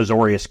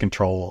Azorius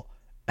Control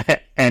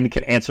and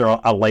can answer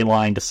a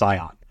Leyline to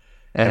Scion?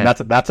 And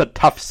that's a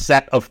tough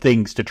set of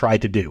things to try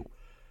to do.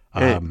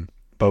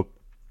 But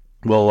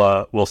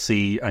we'll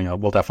see.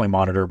 We'll definitely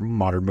monitor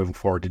Modern moving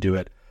forward to do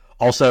it.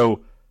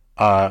 Also,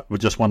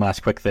 with just one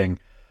last quick thing,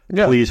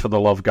 please, for the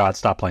love of God,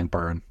 stop playing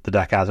Burn. The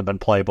deck hasn't been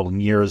playable in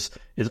years.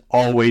 Is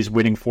always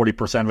winning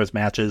 40% of its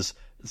matches.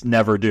 It's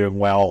never doing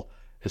well.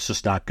 It's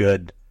just not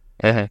good.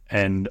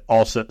 And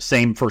also,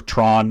 same for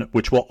Tron,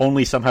 which will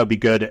only somehow be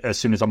good as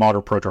soon as a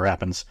Modern Pro Tour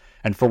happens.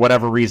 And for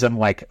whatever reason,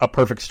 like a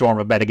perfect storm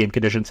of metagame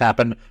conditions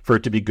happen for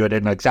it to be good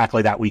in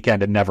exactly that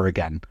weekend and never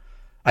again.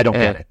 I don't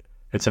get it.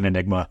 It's an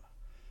enigma.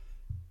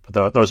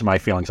 But those are my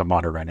feelings on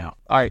Modern right now.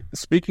 All right.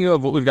 Speaking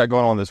of what we've got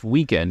going on this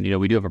weekend,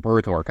 we do have a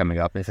Pro Tour coming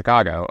up in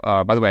Chicago.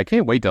 By the way, I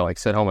can't wait to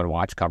sit home and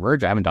watch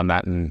coverage. I haven't done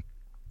that in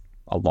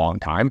a long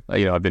time.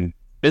 I've been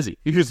busy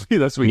usually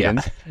this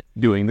weekend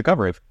doing the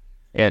coverage.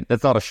 And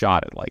that's not a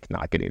shot at like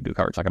not getting to do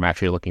coverage. Like I'm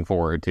actually looking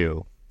forward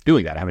to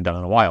doing that. I haven't done it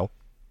in a while.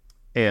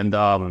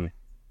 And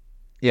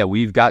yeah,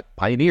 we've got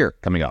Pioneer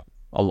coming up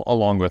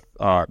along with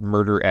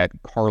Murder at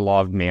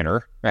Karlov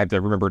Manor. I have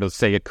to remember to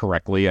say it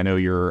correctly. I know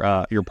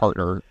your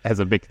partner has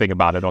a big thing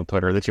about it on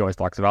Twitter that she always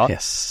talks about.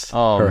 Yes,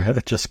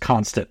 just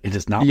constant. It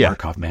is not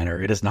Markov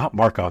Manor. It is not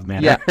Markov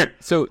Manor. Yeah.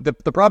 So the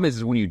problem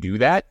is when you do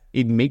that,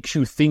 it makes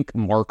you think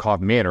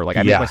Markov Manor. Like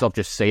I make myself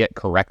just say it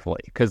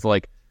correctly because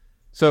like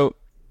so.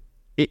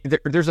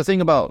 There's a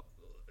thing about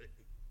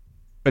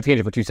a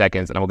tangent for 2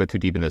 seconds, and I won't go too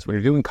deep in this. When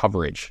you're doing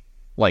coverage,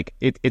 like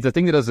it's a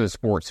thing that does in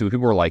sports. So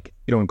people are like,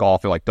 in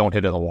golf, they're like, don't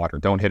hit it in the water,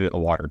 don't hit it in the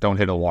water, don't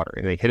hit it in the water,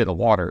 and they hit it in the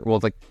water. Well,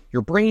 it's like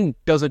your brain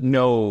doesn't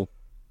know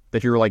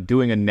that you're like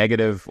doing a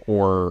negative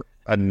or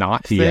a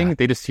not thing. Yeah.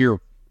 They just hear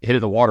hit it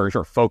in the water and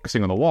start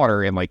focusing on the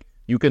water, and like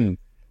you can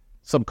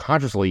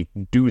subconsciously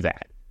do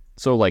that.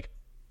 So like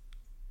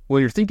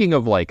when you're thinking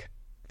of like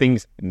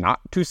things not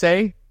to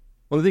say,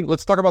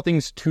 let's talk about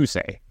things to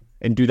say.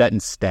 And do that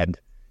instead,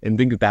 and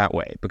think that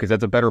way because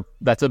it's a better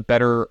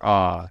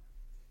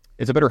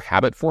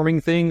habit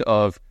forming thing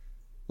of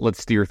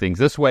let's steer things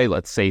this way,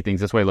 let's say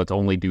things this way, let's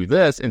only do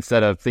this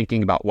instead of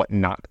thinking about what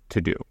not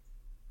to do.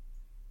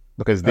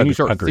 Because then you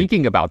start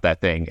thinking about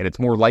that thing, and it's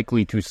more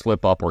likely to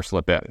slip up or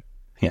slip in.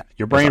 Yeah,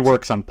 your brain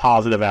works on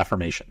positive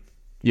affirmation.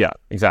 Yeah,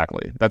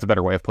 exactly. That's a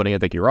better way of putting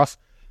it. Thank you, Russ.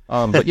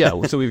 But yeah,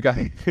 so we've got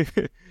a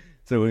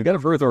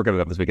Pro Tour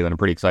coming up this weekend that I'm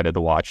pretty excited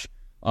to watch.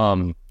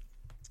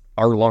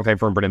 Our longtime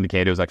friend Brendan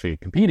McCann was actually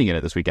competing in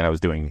it this weekend. I was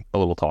doing a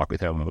little talk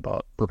with him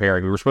about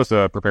preparing. We were supposed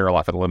to prepare a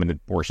lot for the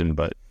limited portion,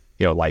 but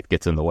life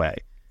gets in the way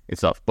and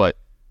stuff. But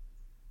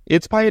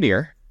it's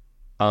Pioneer.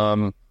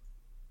 I'm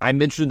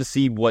interested to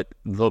see what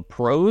the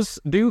pros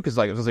do because,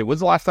 like I was gonna say, when's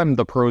the last time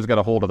the pros got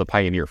a hold of the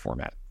Pioneer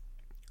format?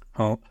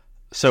 Oh,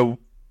 so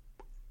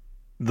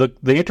the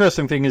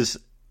interesting thing is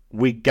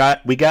we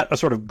got a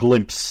sort of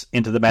glimpse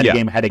into the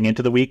metagame heading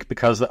into the week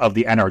because of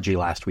the NRG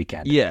last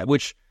weekend. Yeah,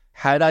 which.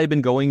 Had I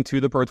been going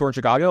to the Pro Tour in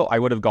Chicago, I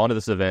would have gone to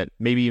this event,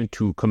 maybe even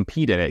to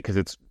compete in it, because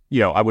it's,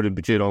 I would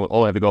have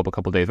only have to go up a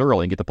couple days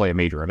early and get to play a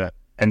major event.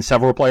 And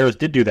several players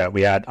did do that.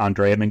 We had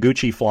Andrea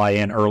Mengucci fly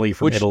in early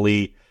from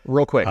Italy.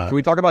 Real quick, can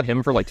we talk about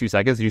him for like 2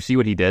 seconds? Did you see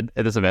what he did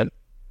at this event?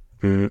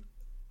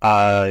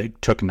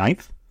 Took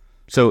ninth.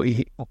 So,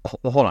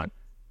 hold on.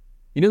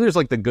 There's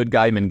like the good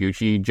guy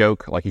Mengucci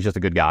joke, like he's just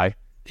a good guy.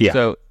 Yeah.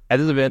 So, at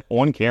this event,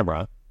 on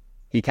camera,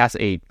 he casts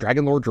a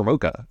Dragon Lord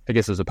Dromoka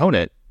against his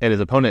opponent, and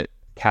his opponent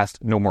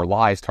cast No More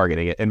Lies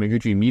targeting it, and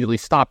Mengucci immediately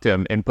stopped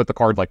him and put the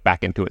card like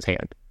back into his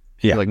hand.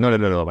 Yeah, he's like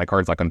no, my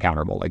card's like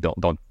uncounterable. Like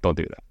don't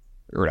do that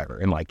or whatever.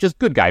 And like just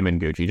good guy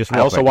Mengucci. Just I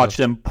also watched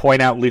him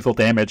point out lethal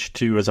damage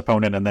to his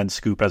opponent and then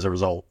scoop as a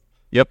result.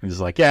 Yep,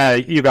 he's like, yeah,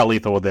 you got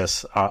lethal with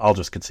this. I'll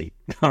just concede.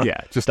 Yeah,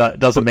 just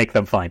doesn't make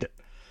them find it.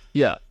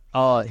 Yeah,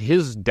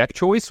 his deck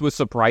choice was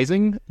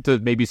surprising to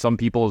maybe some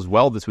people as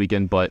well this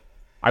weekend. But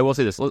I will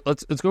say this: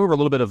 let's go over a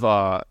little bit of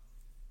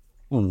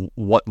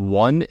what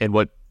won and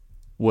what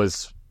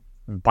was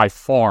by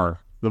far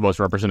the most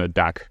represented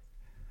deck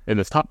in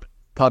this top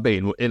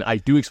 8. And I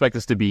do expect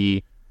this to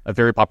be a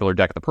very popular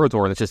deck at the Pro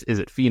Tour. And it's just, is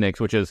it Phoenix,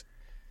 which is,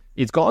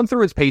 it's gone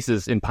through its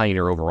paces in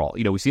Pioneer overall.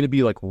 We've seen it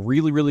be like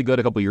really, really good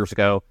a couple years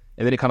ago,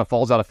 and then it kind of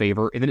falls out of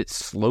favor, and then it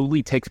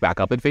slowly takes back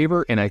up in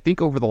favor. And I think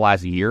over the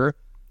last year,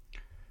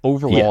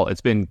 overall,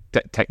 it's been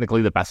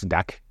technically the best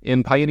deck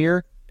in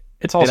Pioneer.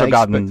 It's also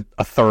gotten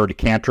a third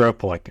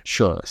cantrip, like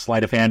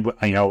sleight of hand.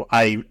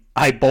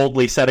 I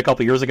boldly said a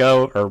couple years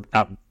ago, or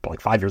not, like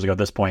 5 years ago at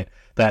this point,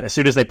 that as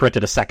soon as they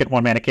printed a second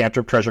 1-mana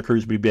cantrip, Treasure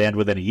Cruise would be banned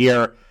within a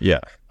year. Yeah.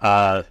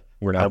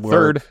 We're now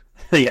third.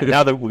 Yeah,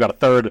 now that we've got a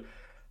third,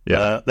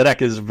 the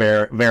deck is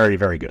very, very,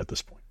 very good at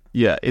this point.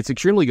 Yeah, it's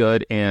extremely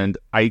good, and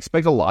I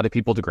expect a lot of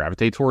people to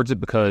gravitate towards it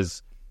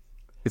because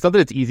it's not that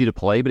it's easy to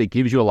play, but it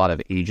gives you a lot of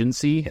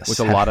agency, which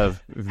a lot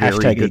of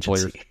very good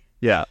players.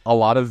 Yeah, a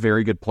lot of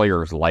very good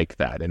players like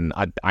that, and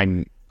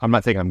I'm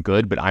not saying I'm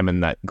good, but I'm in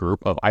that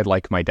group of I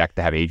like my deck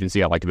to have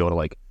agency. I like to be able to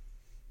like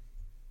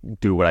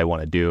do what I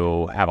want to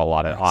do, have a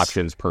lot of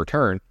options per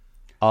turn.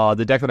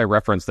 The deck that I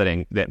referenced that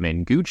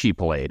Mengucci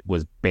played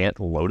was Bant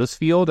Lotus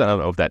Field. I don't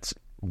know if that's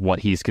what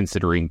he's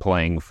considering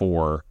playing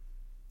for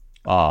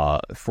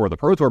the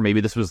Pro Tour. Maybe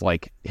this was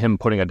like him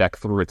putting a deck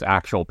through its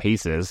actual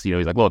paces.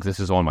 He's like, look, this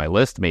is on my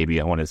list.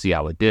 Maybe I want to see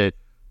how it did.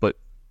 But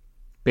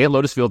Bant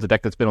Lotus Field's a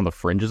deck that's been on the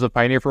fringes of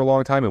Pioneer for a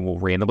long time and will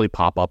randomly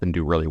pop up and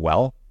do really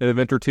well in an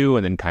event or two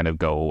and then kind of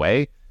go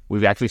away.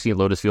 We've actually seen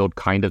Lotus Field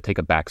kind of take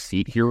a back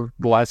seat here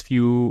the last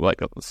few, like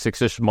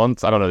 6-ish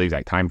months. I don't know the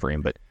exact time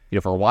frame, but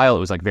for a while it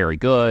was like very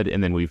good,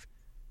 and then we've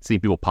seen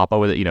people pop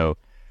up with it.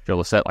 Joe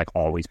Lissette like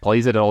always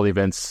plays it at all the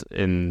events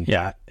and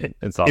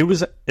stuff. It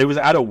was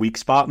at a weak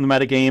spot in the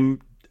metagame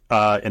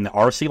in the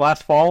RC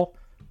last fall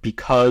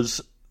because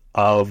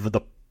of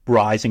the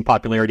rising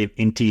popularity of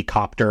Inti,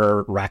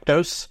 Copter,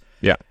 Rakdos.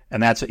 Yeah.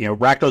 And that's,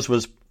 Rakdos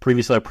was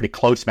previously a pretty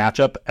close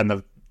matchup,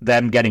 and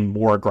them getting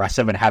more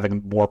aggressive and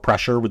having more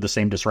pressure with the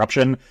same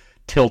disruption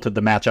tilted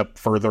the matchup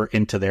further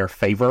into their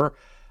favor.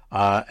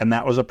 And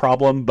that was a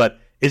problem. But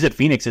Izzet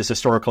Phoenix is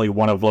historically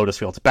one of Lotus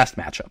Field's best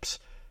matchups.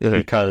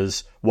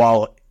 Because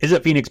while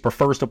Izzet Phoenix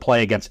prefers to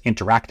play against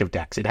interactive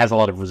decks, it has a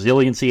lot of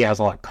resiliency, it has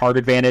a lot of card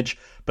advantage,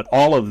 but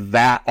all of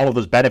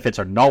those benefits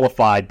are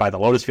nullified by the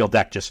Lotus Field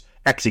deck just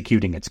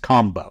executing its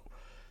combo.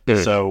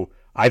 So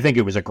I think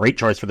it was a great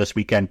choice for this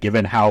weekend,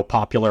 given how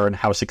popular and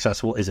how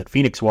successful Izzet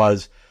Phoenix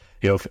was.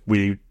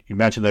 You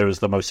mentioned that it was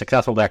the most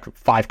successful deck,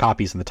 5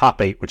 copies in the top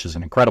 8, which is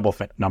an incredible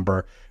number.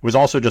 It was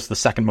also just the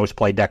second most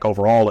played deck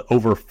overall, at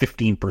over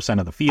 15%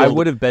 of the field. I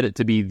would have bet it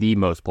to be the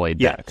most played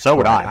deck. Yeah, so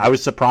would I. I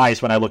was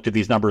surprised when I looked at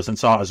these numbers and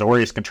saw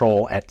Azorius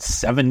Control at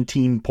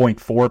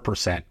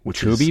 17.4%,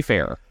 which is... To be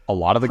fair, a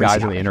lot of the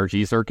guys in the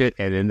NRG circuit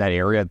and in that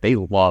area, they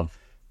love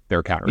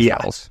their counter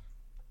spells.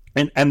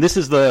 And this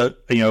is the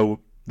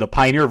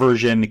Pioneer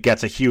version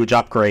gets a huge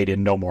upgrade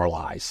in No More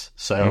Lies.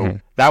 So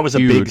that was a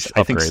big,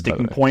 I think,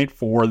 sticking point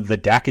for the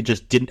deck. It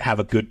just didn't have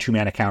a good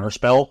 2-mana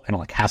counterspell,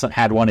 and hasn't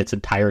had one its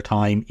entire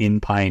time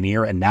in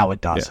Pioneer, and now it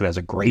does. So it has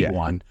a great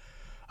one.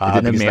 It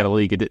didn't have Mana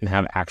Leak. It didn't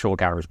have actual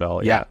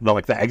counterspell.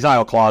 The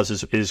Exile clause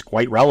is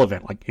quite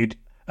relevant.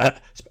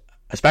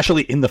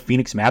 Especially in the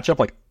Phoenix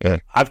matchup.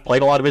 I've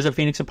played a lot of Izzet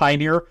Phoenix and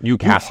Pioneer. You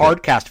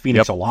hard cast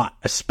Phoenix a lot,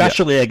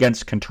 especially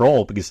against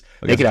Control, because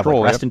they could have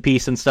Rest in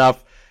Peace and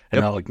stuff.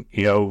 And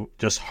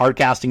just hard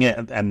casting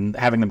it and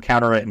having them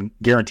counter it and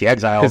guarantee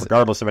exile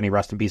regardless of any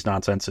Rest in Peace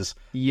nonsense is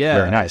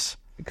very nice.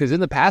 Because in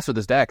the past with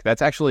this deck,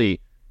 that's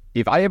actually,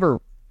 if I ever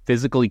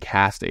physically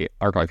cast a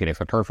Arclight Phoenix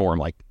on turn 4, I'm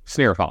like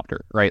Snarethopter,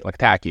 right? Like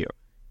attack you.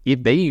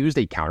 If they used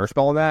a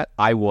counterspell on that,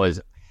 I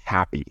was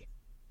happy.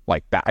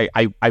 Like that,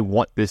 I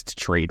want this to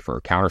trade for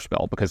a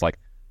counterspell, because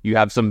you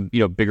have some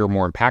bigger,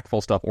 more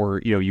impactful stuff, or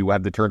you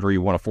have the turns where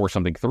you want to force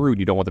something through and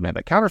you don't want them to have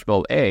that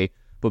counterspell. A.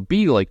 But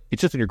B,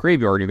 it's just in your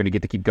graveyard, and you're going to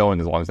get to keep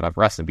going as long as it has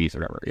Rest in Peace or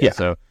whatever.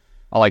 So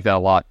I like that a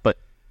lot. But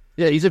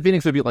yeah, Izzet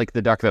Phoenix would be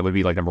the deck that would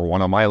be number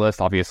 1 on my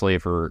list, obviously,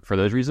 for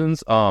those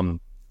reasons. Do you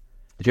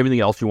have anything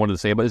else you wanted to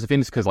say about Izzet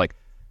Phoenix? Because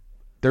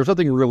there's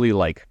something really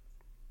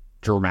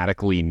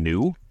dramatically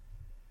new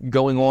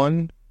going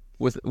on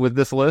with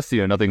this list.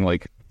 Nothing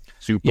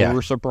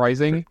super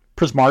surprising.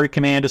 Prismari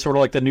Command is sort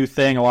of the new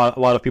thing. A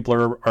lot of people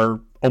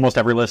are almost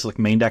every list is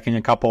main decking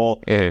a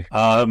couple.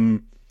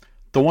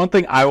 The one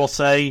thing I will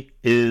say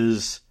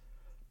is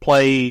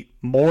play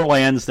more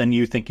lands than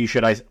you think you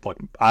should.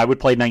 I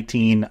would play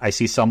 19. I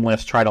see some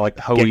lists try to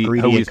get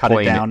greedy and cut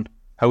it down.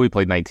 Howie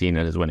played 19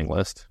 in his winning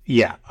list.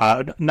 Yeah,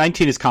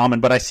 19 is common,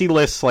 but I see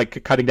lists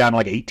cutting down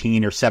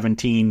 18 or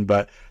 17,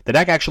 but the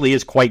deck actually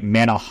is quite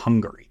mana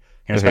hungry,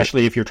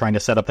 especially if you're trying to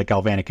set up the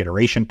Galvanic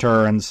Iteration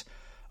turns.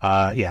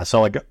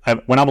 So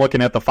when I'm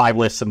looking at the 5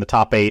 lists in the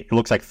top 8, it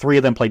looks like 3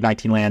 of them played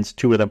 19 lands,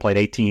 2 of them played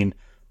 18,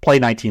 play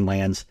 19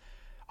 lands.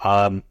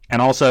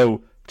 And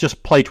also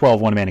just play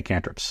 12 1-mana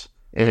cantrips.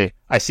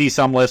 I see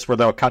some lists where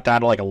they'll cut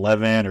down to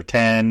 11 or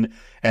 10,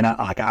 and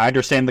I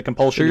understand the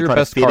compulsion to try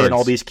to fit in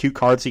all these cute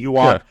cards that you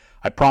want.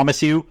 I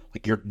promise you,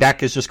 your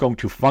deck is just going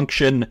to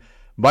function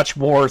much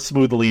more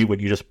smoothly when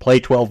you just play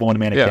 12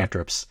 1-mana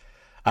cantrips.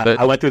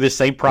 I went through this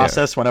same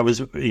process when I was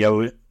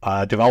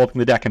developing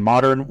the deck in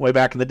Modern way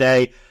back in the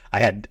day.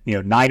 I had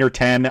 9 or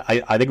 10. I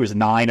think it was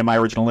 9 in my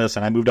original list,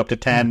 and I moved up to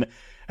 10.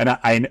 And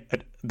I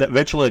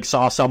eventually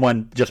saw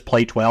someone just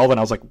play 12, and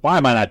I was like, why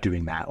am I not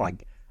doing that?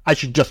 I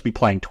should just be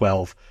playing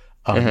 12.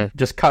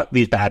 Just cut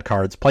these bad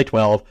cards, play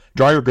 12,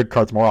 draw your good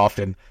cards more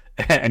often,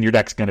 and your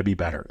deck's going to be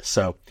better.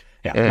 So,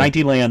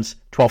 19 lands,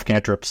 12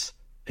 cantrips.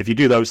 If you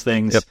do those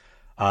things,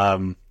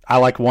 I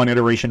like 1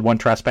 iteration, 1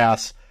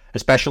 trespass.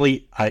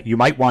 Especially, you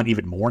might want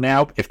even more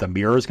now if the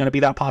mirror is going to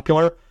be that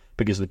popular,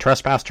 because the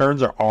trespass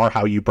turns are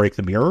how you break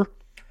the mirror.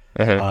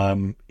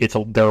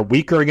 They're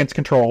weaker against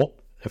control.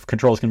 If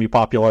control is going to be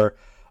popular,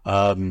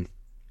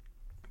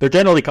 they're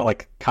generally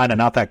kind of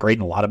not that great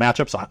in a lot of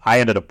matchups. I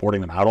ended up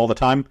boarding them out all the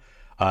time,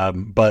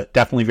 but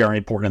definitely very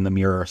important in the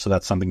mirror. So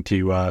that's something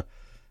to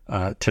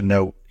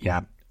note.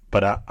 Yeah,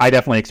 but I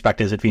definitely expect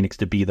Izzet Phoenix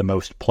to be the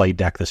most played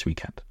deck this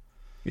weekend.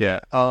 Yeah,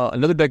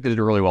 another deck that did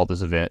really well at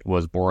this event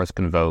was Boros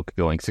Convoke,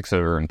 going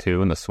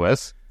 6-2 in the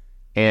Swiss,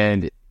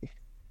 and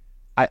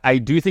I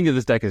do think that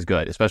this deck is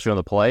good, especially on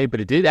the play. But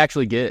it did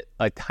actually get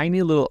a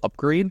tiny little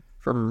upgrade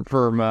from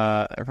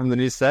the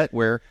new set,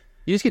 where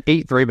you just get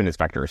 8 Thraben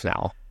Inspectors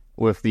now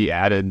with the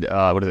added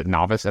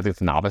Novice. I think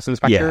it's Novice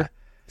Inspector. It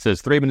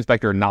says Thraben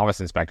Inspector, Novice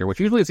Inspector,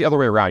 which usually it's the other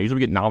way around. Usually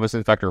we get Novice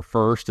Inspector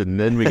first, and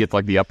then we get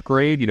the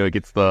upgrade. It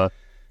gets the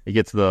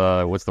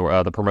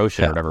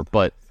promotion or whatever.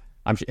 But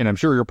I'm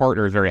sure your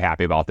partner is very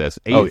happy about this.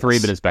 8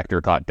 Thraben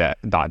Inspector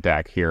dot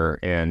deck here,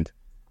 and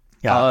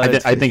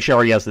I think she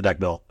already has the deck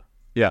built.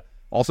 Yeah.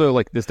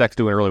 Also, this deck's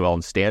doing really well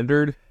in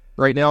Standard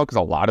right now, because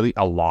a lot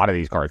of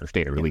these cards are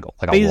standard illegal.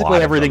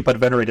 Basically everything but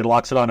Venerated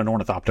Loxodon and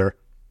Ornithopter.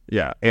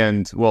 Yeah,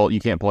 and you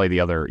can't play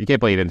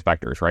 8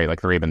 Inspectors, right?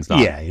 Thraben's not.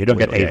 Yeah, you don't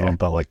get 8 of them,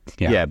 but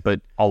Yeah,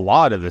 but a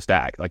lot of this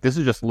deck, this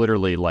is just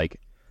literally do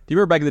you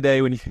remember back in the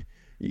day when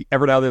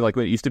every now and then,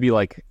 when it used to be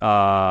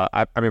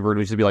I remember it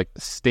used to be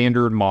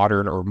Standard,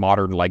 Modern, or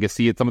Modern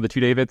Legacy at some of the 2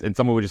 Davids, and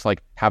someone would just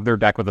have their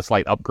deck with a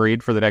slight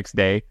upgrade for the next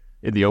day.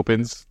 in the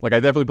opens. Like I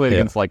definitely played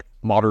against like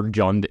Modern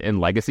Jund in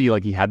Legacy.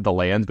 Like he had the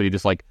lands, but he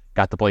just like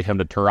got to play him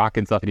to Turok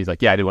and stuff. And he's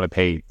like, yeah, I didn't want to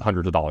pay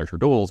hundreds of dollars for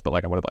duels, but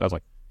like I was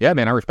like, yeah,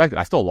 man, I respect it.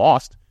 I still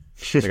lost.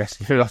 Like,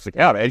 I was like,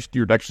 yeah, man,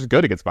 your deck's just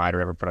good against mine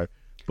or whatever.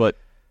 But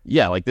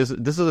yeah, like this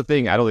is the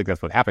thing. I don't think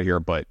that's what happened here,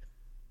 but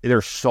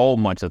there's so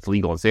much that's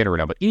legal and standard right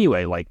now. But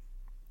anyway, like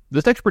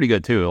this deck's pretty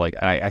good too. Like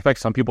I expect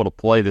some people to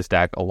play this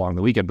deck along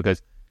the weekend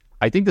because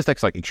I think this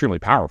deck's like extremely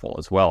powerful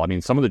as well. I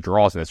mean, some of the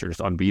draws in this are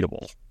just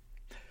unbeatable.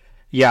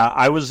 Yeah,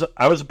 I was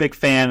a big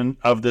fan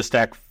of this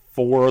deck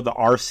for the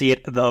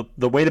RC.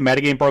 The way the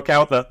metagame broke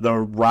out, the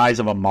rise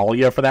of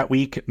Amalia for that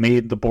week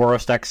made the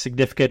Boros deck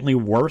significantly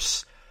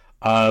worse,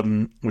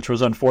 which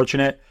was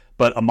unfortunate.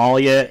 But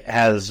Amalia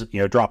has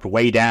dropped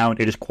way down.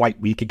 It is quite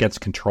weak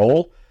against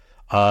control,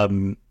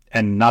 and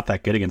not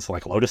that good against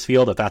like Lotus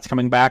Field if that's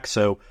coming back.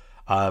 So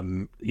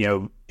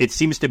it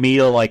seems to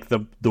me like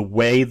the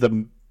way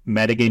the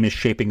metagame is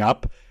shaping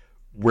up,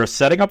 we're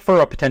setting up for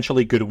a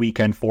potentially good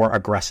weekend for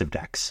aggressive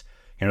decks.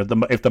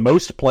 If the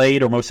most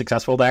played or most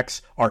successful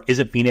decks are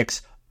Izzet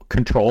Phoenix,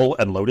 Control,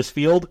 and Lotus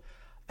Field,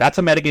 that's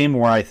a metagame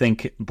where I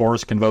think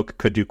Boros Convoke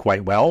could do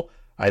quite well.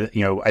 I think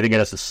it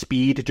has the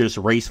speed to just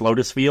race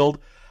Lotus Field.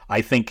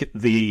 I think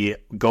the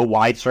go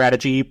wide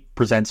strategy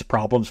presents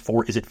problems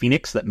for Izzet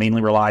Phoenix that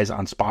mainly relies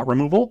on spot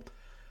removal.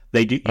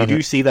 You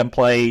do see them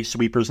play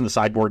sweepers in the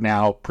sideboard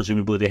now,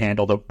 presumably to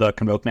handle the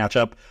Convoke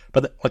matchup.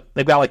 But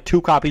they've got like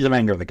 2 copies of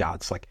Anger of the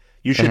Gods. Like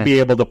you should be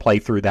able to play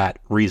through that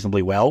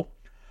reasonably well.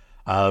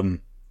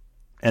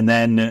 And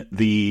then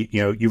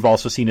you've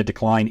also seen a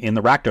decline in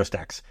the Rakdos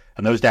decks,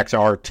 and those decks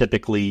are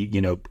typically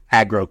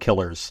aggro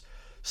killers.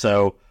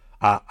 So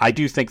I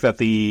do think that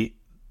the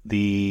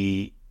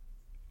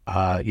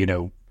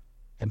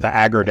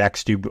aggro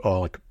decks do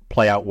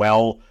play out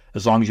well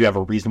as long as you have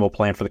a reasonable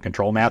plan for the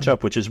control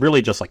matchup, which is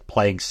really just like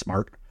playing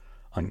smart.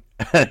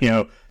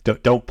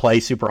 Don't play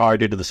super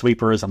hard into the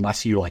sweepers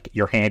unless you like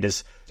your hand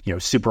is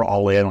super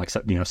all in. Like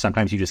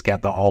sometimes you just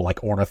get the all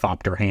like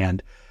Ornithopter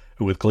hand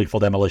with Gleeful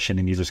Demolition,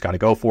 and you just got to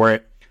go for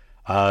it.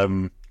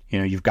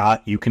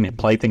 You can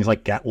play things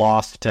like Get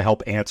Lost to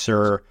help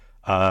answer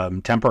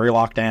temporary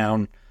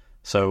lockdown.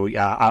 So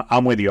yeah,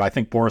 I'm with you. I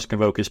think Boros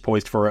Convoke is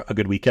poised for a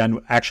good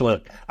weekend.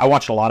 Actually, I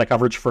watched a lot of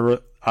coverage for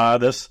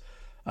this,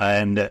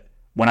 and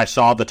when I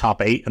saw the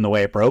top 8 and the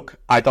way it broke,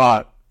 I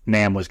thought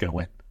Nam was going to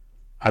win.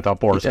 I thought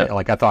Boros,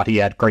 I thought he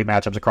had great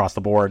matchups across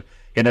the board.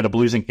 He ended up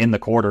losing in the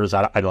quarters. The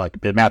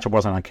matchup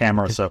wasn't on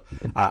camera, so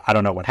I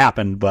don't know what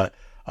happened, but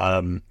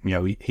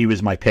he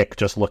was my pick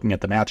just looking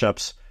at the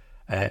matchups,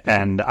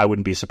 and I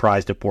wouldn't be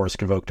surprised if Boros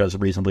Convoke does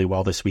reasonably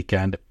well this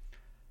weekend.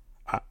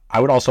 I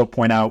would also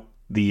point out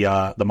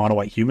the mono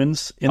white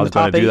humans in the top 8.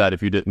 I was going to do that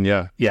if you didn't,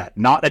 yeah.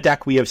 Not a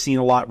deck we have seen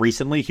a lot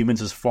recently. Humans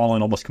has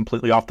fallen almost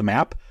completely off the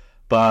map,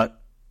 but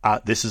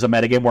this is a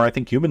metagame where I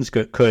think humans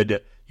could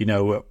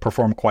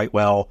perform quite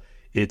well.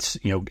 It's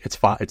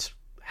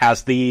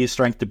has the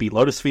strength to beat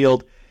Lotus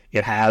Field.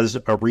 It has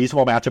a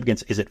reasonable matchup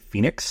against Izzet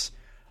Phoenix.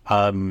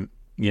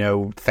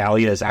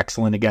 Thalia is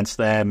excellent against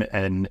them,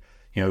 and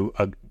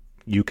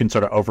you can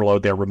sort of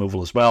overload their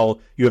removal as well.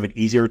 You have an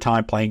easier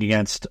time playing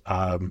against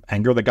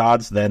Anger of the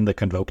Gods than the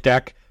Convoke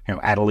deck.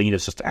 Adeline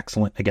is just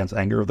excellent against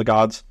Anger of the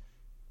Gods,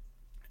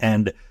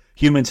 and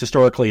humans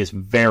historically is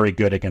very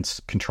good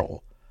against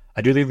control.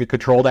 I do think the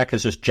control deck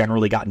has just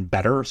generally gotten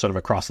better, sort of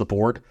across the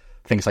board.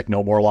 Things like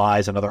No More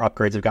Lies and other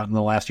upgrades have gotten in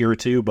the last year or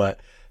two, but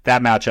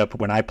that matchup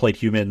when I played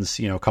humans,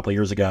 a couple of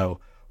years ago,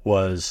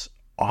 was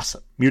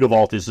awesome.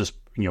 Mutavault is just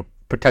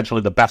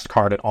potentially the best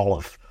card in all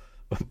of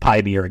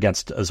Pioneer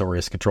against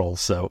Azorius controls.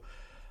 So,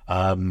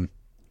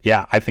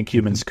 I think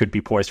humans could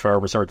be poised for a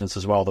resurgence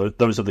as well.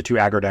 Those are the 2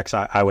 aggro decks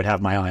I would have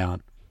my eye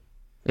on.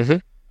 Mm-hmm.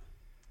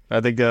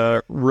 I think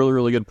really,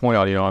 really good point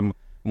out. I'm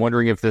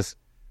wondering if this,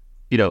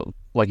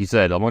 like you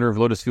said, I wonder if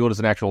Lotus Field is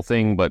an actual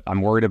thing, but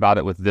I'm worried about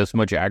it with this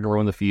much aggro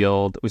in the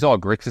field. We saw a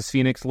Grixis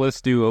Phoenix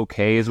list do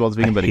okay as well as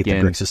being, but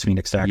again, the Grixis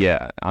Phoenix deck.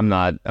 Yeah, I'm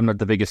not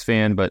the biggest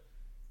fan, but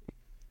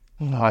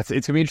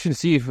it's gonna be interesting to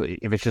see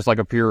if it's just like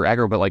a pure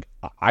aggro. But like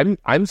I'm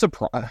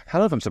surprised. I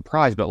don't know if I'm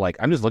surprised, but like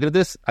I'm just looking at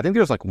this. I think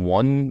there's like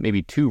 1,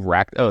 maybe 2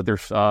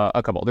 there's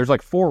a couple. There's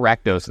like 4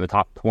 Rakdos in the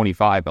top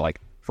 25, but like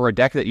for a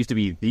deck that used to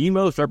be the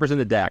most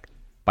represented deck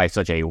by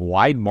such a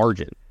wide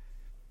margin,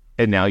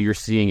 and now you're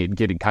seeing it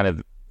getting kind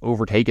of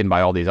overtaken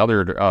by all these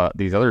other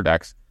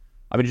decks.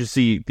 I'm going to just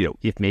see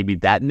if maybe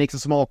that makes a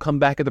small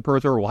comeback at the Pro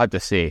Tour. We'll have to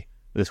see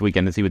this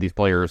weekend and see what these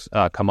players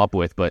come up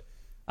with. But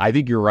I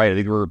think you're right. I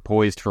think we're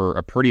poised for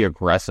a pretty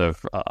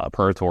aggressive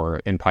Pro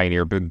Tour in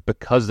Pioneer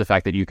because of the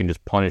fact that you can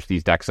just punish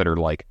these decks that are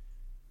like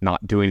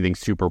not doing anything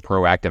super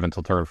proactive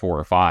until turn 4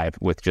 or 5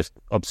 with just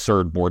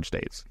absurd board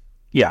states.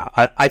 Yeah,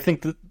 I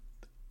think that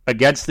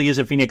against the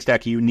Izzet Phoenix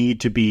deck, you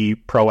need to be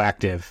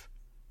proactive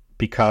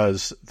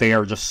because they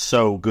are just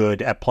so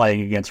good at playing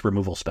against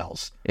removal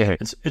spells. Yeah.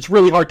 It's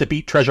really hard to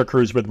beat Treasure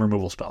Cruise with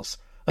removal spells.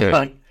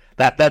 Yeah.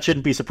 That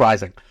shouldn't be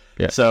surprising.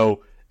 Yeah.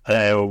 So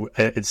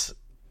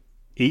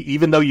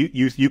even though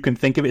you can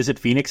think of, is it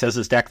Phoenix as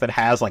this deck that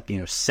has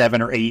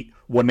 7 or 8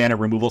 1-mana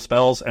removal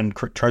spells and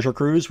Treasure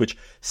Cruise, which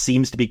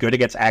seems to be good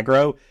against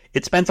aggro.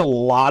 It spends a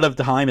lot of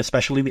time,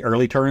 especially in the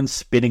early turns,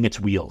 spinning its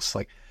wheels.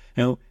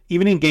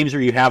 Even in games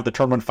where you have the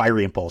turn 1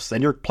 Fiery Impulse,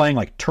 then you're playing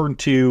turn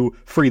 2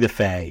 Free the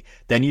Fae.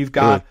 Then you've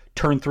got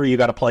turn 3, you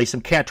got to play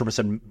some cantrips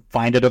and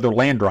find another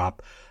land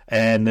drop.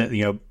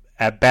 And,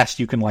 at best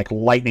you can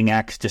Lightning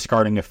Axe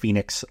discarding a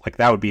Phoenix.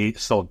 That would be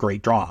still a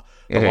great draw.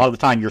 But a lot of the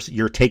time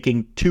you're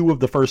taking 2 of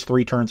the first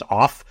 3 turns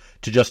off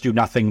to just do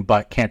nothing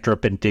but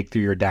cantrip and dig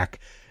through your deck.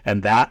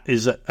 And that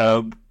is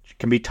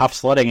can be tough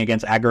sledding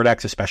against aggro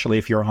decks, especially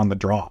if you're on the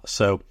draw.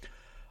 So,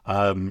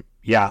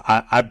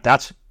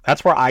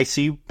 that's where I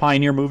see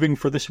Pioneer moving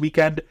for this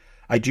weekend.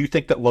 I do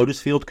think that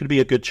Lotus Field could be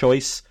a good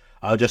choice,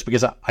 just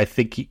because I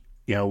think,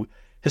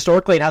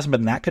 historically it hasn't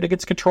been that good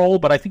against control,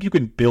 but I think you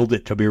can build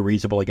it to be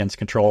reasonable against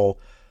control.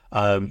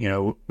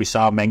 We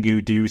saw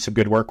Mengu do some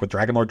good work with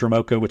Dragonlord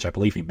Dromoka, which I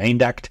believe he main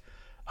decked.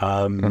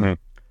 They've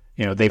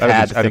had things...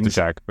 I'd have to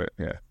check, but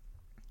yeah.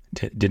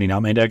 Did he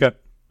not main deck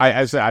it?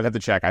 I'd have to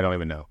check. I don't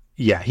even know.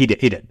 Yeah, he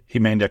did. He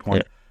main decked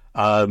one.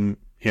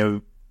 Yeah.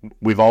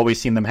 We've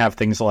always seen them have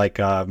things like...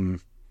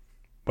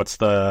 what's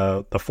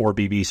the 4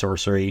 BB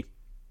sorcery?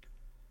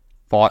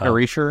 Thought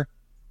Erasure?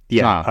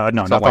 Yeah.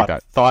 No, not like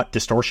that. Thought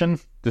Distortion?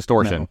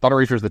 Distortion. No. Thought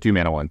Erasure is the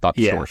 2-mana one. Thought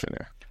Distortion.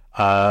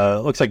 Yeah.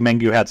 Looks like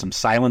Mengu had some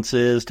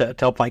silences to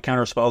help fight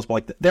counter spells,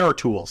 but there are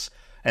tools.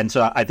 And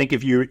so I think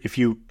if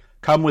you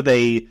come with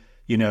a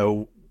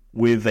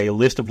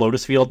list of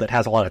Lotus Field that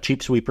has a lot of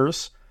cheap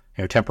sweepers,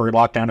 Temporary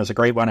Lockdown is a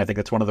great one. I think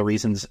that's one of the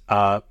reasons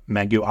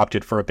Mengu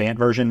opted for a banned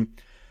version.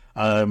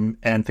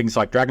 And things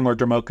like Dragonlord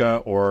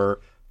Dromoka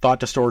or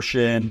Thought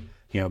Distortion,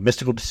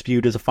 Mystical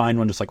Dispute is a fine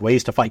one, just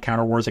ways to fight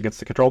counter wars against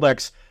the control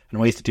decks and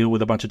ways to deal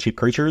with a bunch of cheap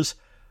creatures.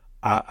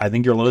 I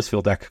think your Lotus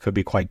Field deck could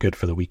be quite good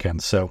for the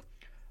weekend. So,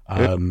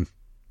 the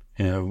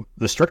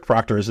Strict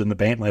Proctors in the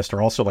ban list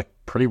are also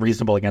pretty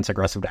reasonable against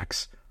aggressive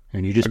decks.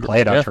 And you just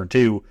play it on turn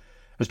 2,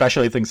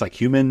 especially things like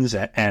Humans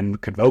and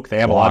Convoke. They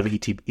have a lot of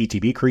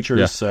ETB creatures.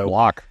 Yeah, so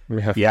block.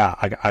 Yeah,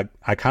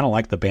 I kind of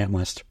like the ban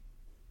list.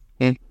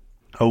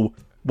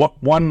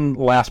 One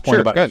last point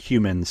about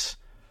Humans.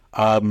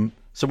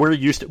 So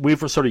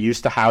we've sort of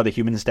used to how the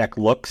Humans deck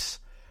looks.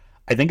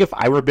 I think if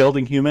I were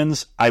building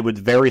Humans, I would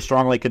very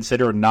strongly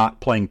consider not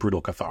playing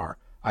Brutal Cathar.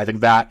 I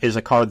think that is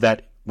a card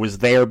that was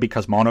there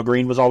because Mono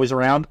Green was always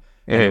around,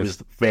 and it was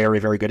very,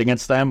 very good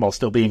against them while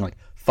still being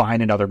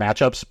fine in other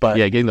matchups. But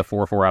getting the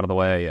 4/4 out of the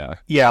way,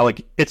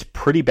 it's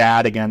pretty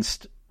bad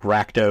against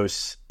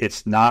Rakdos.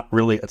 It's not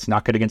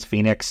good against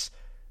Phoenix.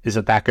 Is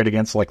it that good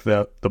against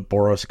the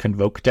Boros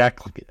Convoke deck?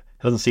 It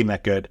doesn't seem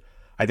that good.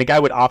 I think I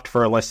would opt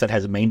for a list that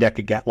has a main deck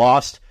of Get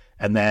Lost,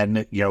 and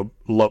then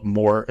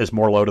more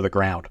low to the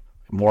ground,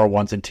 more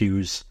 1s and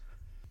 2s.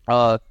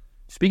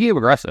 Speaking of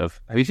aggressive,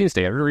 have you seen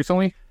Standard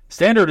recently?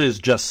 Standard is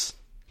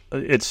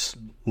it's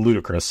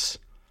ludicrous.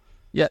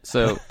 Yeah.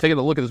 So taking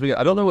a look at this weekend,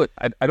 I don't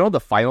know the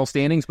final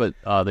standings, but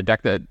the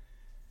deck that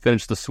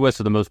finished the Swiss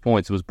with the most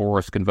points was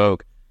Boros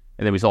Convoke,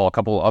 and then we saw a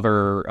couple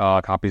other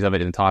copies of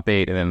it in the top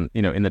 8, and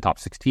then in the top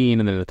 16,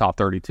 and then in the top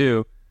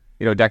 32.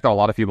 Deck that a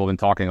lot of people have been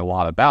talking a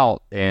lot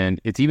about, and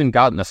it's even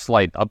gotten a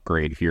slight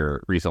upgrade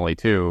here recently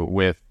too,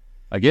 with,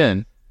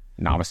 again,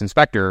 Novice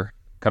Inspector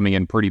coming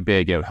in pretty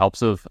big. It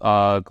helps with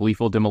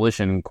Gleeful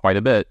Demolition quite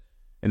a bit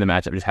in the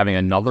matchup, just having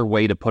another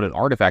way to put an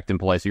artifact in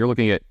play. So you're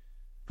looking at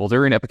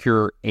Volderian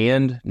Epicure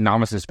and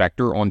Novice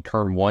Inspector on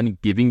turn 1,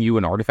 giving you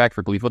an artifact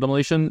for Gleeful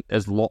Demolition,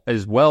 as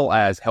well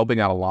as helping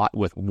out a lot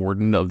with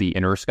Warden of the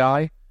Inner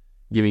Sky,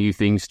 giving you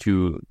things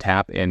to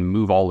tap and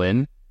move all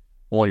in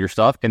all your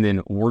stuff, and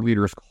then Ward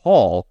Leader's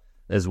Call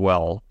as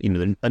well,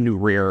 a new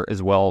rare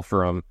as well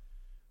from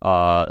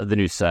the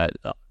new set,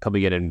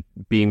 coming in and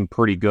being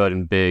pretty good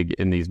and big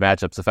in these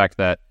matchups. The fact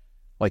that,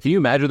 can you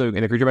imagine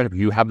in a creature matchup,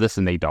 you have this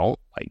and they don't,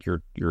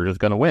 you're just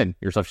gonna win.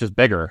 Your stuff's just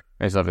bigger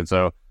and stuff. And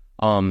so,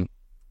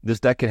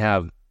 this deck can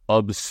have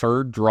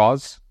absurd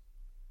draws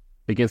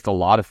against a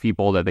lot of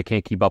people that they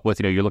can't keep up with.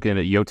 You're looking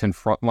at Jotun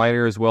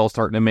Frontliner as well,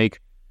 starting to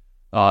make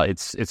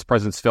its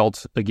presence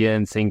felt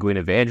again. Sanguine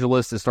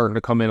Evangelist is starting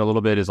to come in a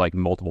little bit as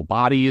multiple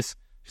bodies,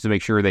 just to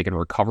make sure they can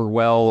recover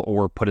well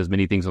or put as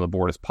many things on the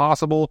board as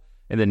possible.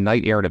 And then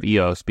Knight Errant of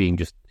Eos being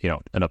just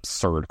an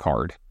absurd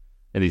card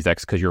in these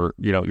decks, because you're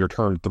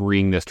turn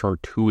 3ing this, turn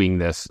 2ing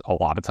this a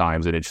lot of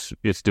times, and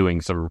it's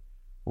doing some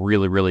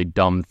really, really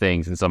dumb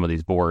things in some of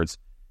these boards.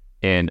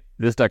 And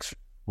this deck's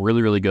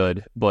really, really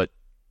good. But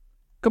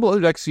a couple other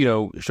decks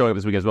showing up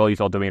this week as well. You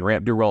saw Domain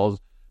Ramp do well.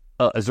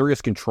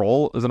 Azurius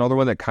Control is another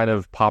one that kind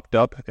of popped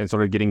up and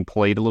started getting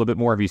played a little bit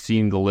more. Have you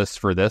seen the list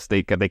for this?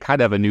 They kind of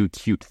have a new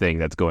cute thing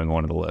that's going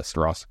on in the list,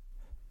 Ross.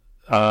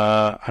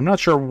 I'm not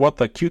sure what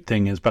the cute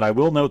thing is, but I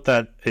will note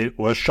that it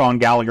was Sean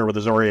Gallagher with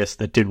Azorius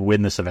that did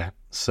win this event.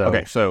 So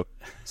okay,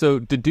 so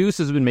Deduce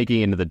has been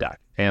making it into the deck,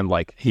 and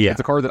it's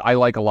a card that I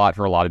like a lot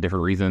for a lot of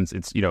different reasons.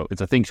 It's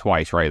it's a think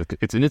twice, right?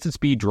 It's an instant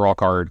speed draw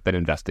card that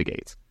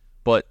investigates,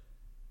 but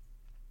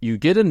you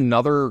get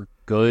another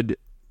good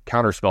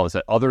counterspell is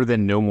that other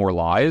than No More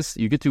Lies,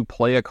 you get to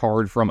play a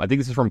card from, I think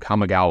this is from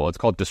Kamigawa. It's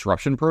called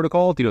Disruption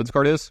Protocol. Do you know what this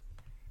card is?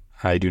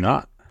 I do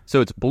not. So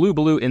it's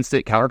blue,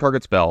 instant, counter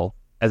target spell.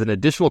 As an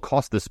additional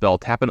cost of the spell,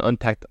 tap an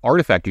untapped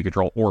artifact you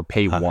control or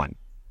pay 1.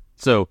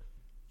 So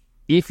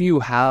if you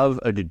have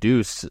a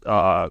deduce,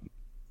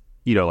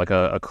 like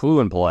a clue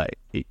in play,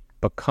 it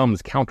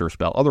becomes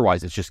counterspell.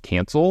 Otherwise, it's just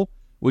cancel,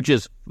 which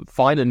is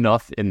fine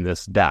enough in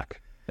this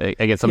deck.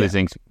 Again, some of these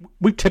things.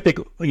 We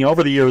typically,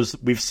 over the years,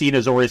 we've seen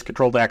Azorius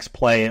control decks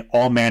play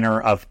all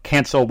manner of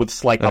cancel with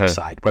slight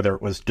upside, whether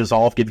it was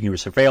Dissolve giving you a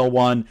Surveil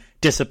 1,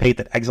 Dissipate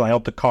that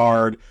exiled the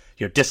card,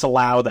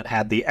 Disallow that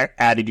had the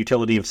added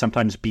utility of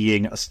sometimes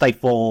being a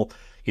Stifle.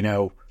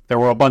 There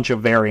were a bunch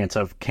of variants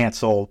of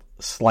cancel,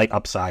 slight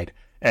upside.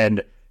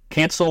 And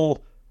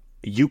cancel,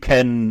 you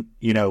can,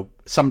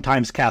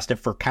 sometimes cast it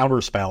for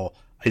counterspell,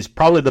 is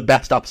probably the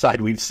best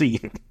upside we've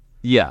seen.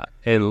 Yeah,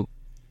 and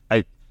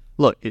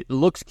it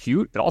looks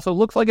cute. It also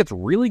looks like it's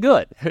really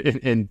good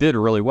and did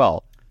really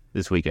well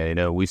this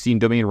weekend. We've seen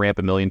Domain Ramp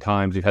a million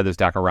times. We've had this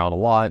deck around a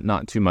lot.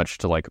 Not too much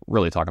to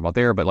really talk about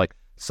there, but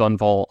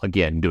Sunfall,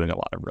 again, doing a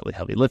lot of really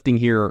heavy lifting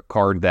here.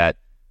 Card that,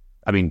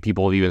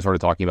 people have even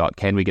started talking about,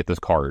 can we get this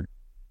card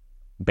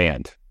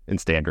banned in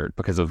Standard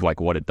because of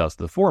what it does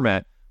to the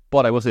format?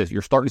 But I will say this,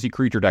 you're starting to see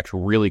creature decks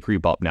really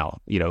creep up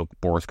now.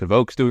 Boros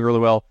Convoke's doing really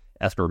well.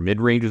 Esper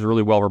mid-range is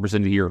really well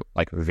represented here,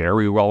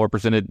 very well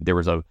represented. There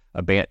was a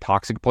Bant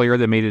Toxic player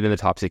that made it in the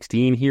top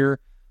 16 here.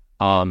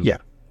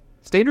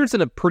 Standard's in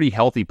a pretty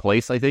healthy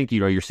place, I think.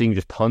 You're seeing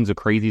just tons of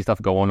crazy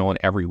stuff going on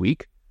every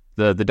week.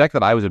 The deck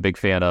that I was a big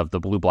fan of, the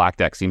blue-black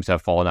deck, seems to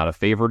have fallen out of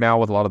favor now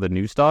with a lot of the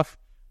new stuff.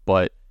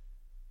 But,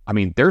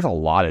 there's a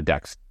lot of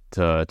decks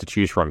to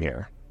choose from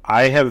here.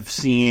 I have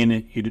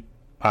seen,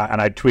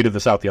 and I tweeted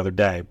this out the other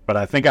day, but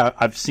I think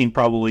I've seen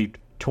probably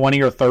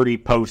 20 or 30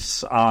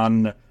 posts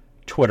on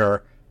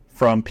Twitter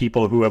from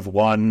people who have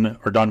won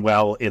or done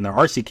well in their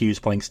RCQs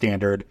playing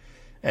Standard,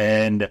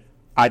 and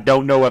I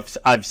don't know if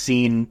I've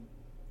seen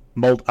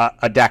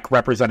a deck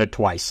represented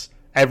twice.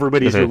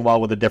 Everybody's doing well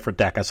with a different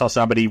deck. I saw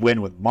somebody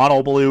win with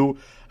mono blue.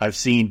 I've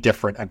seen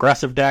different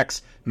aggressive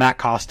decks. Matt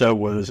Costa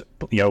was,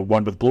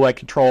 one with blue-eye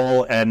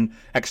control and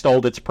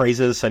extolled its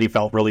praises, said he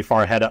felt really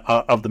far ahead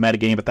of the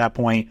metagame at that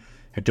point.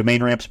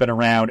 Domain Ramp's been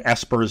around.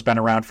 Esper's been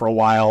around for a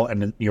while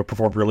and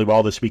performed really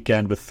well this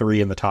weekend with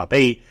 3 in the top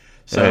 8.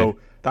 So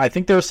I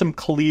think there's some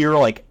clear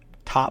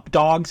top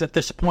dogs at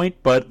this point,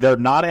 but they're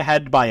not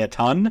ahead by a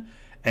ton,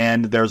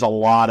 and there's a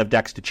lot of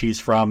decks to choose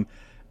from.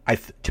 I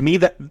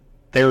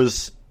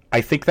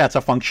think that's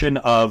a function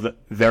of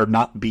there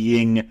not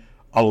being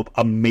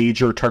a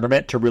major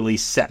tournament to really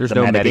set the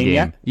metagame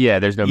yet. Yeah,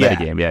 there's no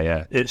metagame.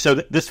 Yeah. So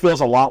this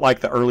feels a lot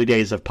like the early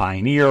days of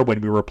Pioneer when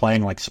we were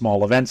playing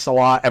small events a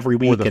lot every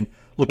week and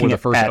looking at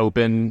the first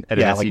open at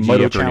an SCG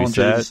Moto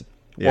challenges.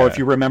 Or if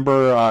you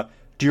remember,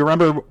 do you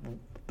remember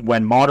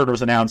when Modern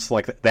was announced?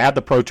 They had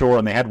the Pro Tour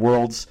and they had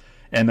Worlds,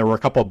 and there were a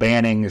couple of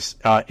bannings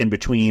in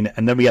between,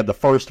 and then we had the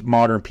first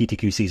Modern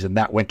PTQ season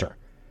that winter.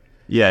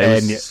 Yeah,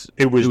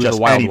 it was just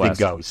anything West.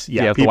 Goes.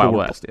 Yeah, the Wild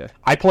West. Yeah,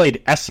 I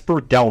played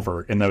Esper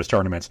Delver in those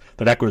tournaments.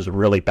 The deck was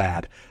really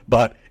bad,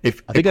 but I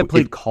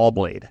played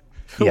Callblade,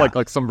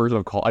 like some version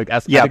of Call. I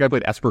think I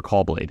played Esper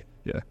Callblade.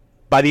 Yeah.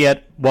 By the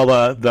end,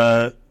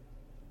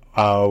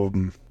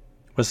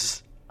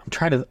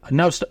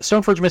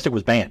 Stoneforge Mystic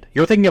was banned.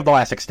 You're thinking of the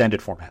last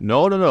extended format.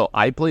 No.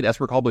 I played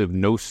Esper Callblade with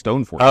no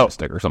Stoneforge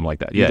Mystic or something like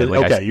that. Yeah.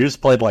 You just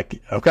played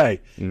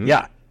Mm-hmm.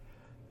 Yeah.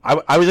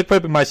 I was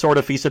equipping my Sword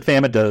of Feast and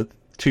Famine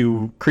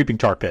to Creeping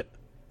Tar Pit.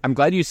 I'm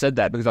glad you said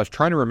that because I was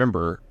trying to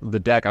remember the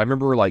deck. I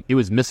remember it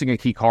was missing a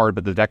key card,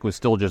 but the deck was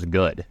still just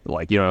good. I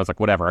was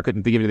whatever. I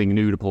couldn't think of anything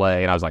new to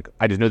play, and I was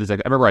I just know this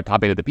deck. I remember I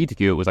top 8 at the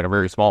PTQ. It was a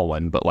very small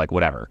one, but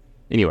whatever.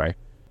 Anyway.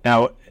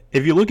 Now,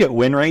 if you look at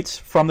win rates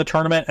from the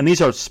tournament, and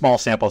these are small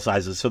sample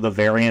sizes, so the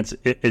variance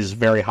is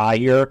very high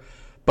here,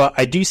 but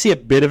I do see a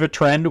bit of a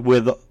trend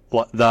with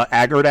the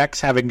aggro decks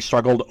having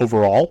struggled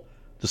overall.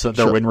 Just that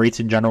their win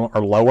rates in general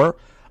are lower.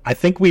 I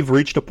think we've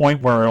reached a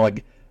point where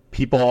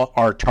people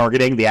are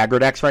targeting the aggro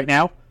decks right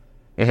now.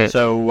 Mm-hmm.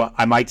 So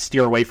I might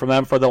steer away from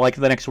them for the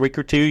next week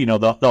or two.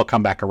 They'll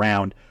come back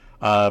around.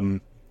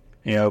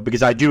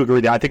 Because I do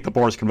agree that I think the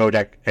Boros Convoke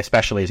deck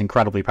especially is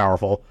incredibly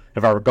powerful.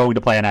 If I were going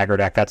to play an aggro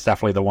deck, that's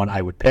definitely the one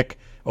I would pick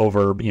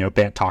over,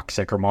 Bant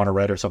Toxic or Mono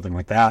Red or something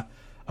like that.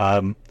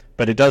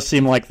 But it does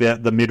seem like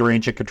the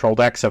mid-range and control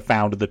decks have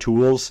found the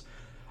tools.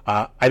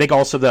 I think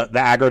also the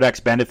aggro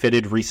decks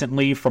benefited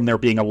recently from there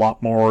being a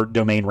lot more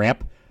Domain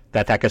Ramp.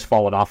 That deck has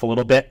fallen off a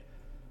little bit.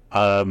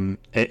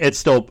 It's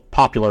still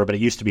popular, but it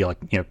used to be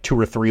 2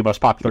 or 3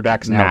 most popular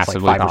decks. Now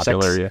massively it's 5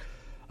 popular, or 6.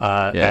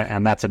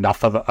 And that's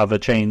enough of a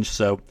change.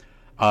 So,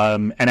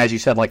 and as you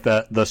said,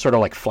 the sort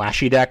of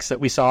flashy decks that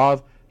we saw,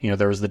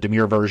 there was the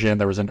Dimir version,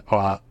 there was an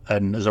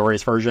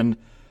Azorius version.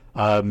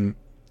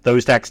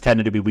 Those decks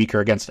tended to be weaker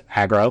against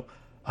aggro.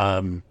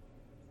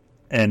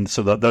 And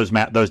so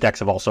those decks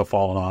have also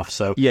fallen off.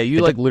 So yeah,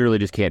 you literally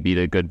just can't beat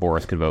a good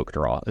Boros Convoke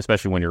draw,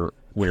 especially when you're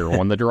when you're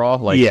on the draw.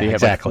 Like, yeah, they have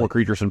exactly. like 4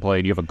 creatures in play,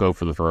 and you have a Go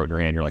for the Throat in your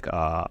hand. You're like,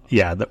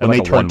 yeah. When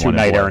like they turn 2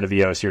 Night play. Errant of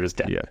Eos, you're just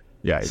dead.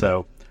 Yeah.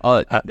 So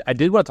I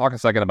did want to talk a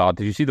second about.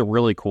 Did you see the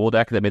really cool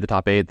deck that made the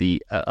top 8?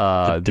 The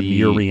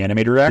Dimir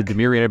Reanimator deck. The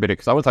Dimir Reanimator,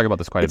 because I want to talk about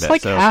this quite a bit.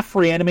 It's like half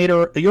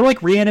Reanimator. You're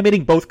like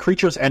reanimating both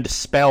creatures and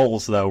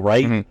spells, though,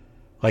 right? Mm-hmm.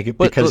 Like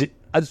because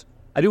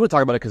I do want to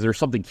talk about it because there's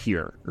something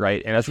here,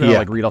 right? And I just want to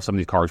like read off some of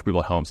these cards for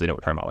people at home so they know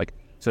what we're talking about. Like,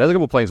 so it has a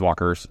couple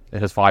Planeswalkers.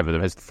 It has 5 of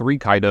them. It has 3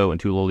 Kaido and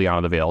 2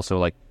 Liliana the Veil. So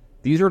like,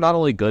 these are not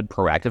only good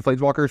proactive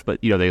Planeswalkers, but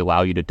they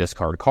allow you to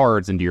discard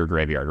cards into your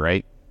graveyard,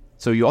 right?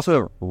 So you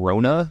also have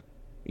Rona,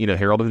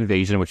 Herald of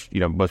Invasion, which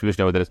most people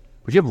know what that is.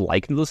 But you have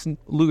Likenless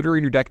Looter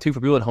in your deck too. For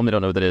people at home that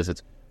don't know what that is,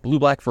 it's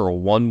blue-black for a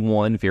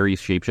 1/1 fairy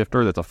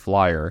shapeshifter that's a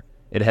flyer.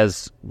 It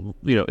has,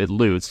 it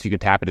loots. You can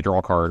tap it to draw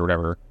a card or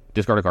whatever,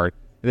 discard a card.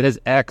 And it has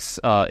X.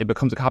 It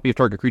becomes a copy of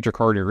target creature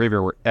card in your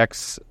graveyard where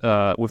X,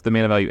 with the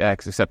mana value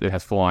X, except it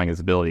has flying as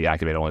ability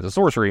activated only as a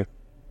sorcery.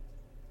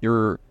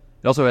 It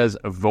also has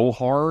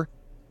Vohar,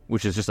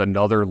 which is just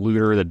another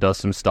looter that does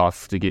some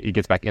stuff it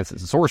gets back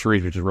instants and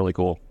sorceries, which is really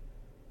cool.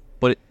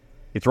 But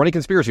it's running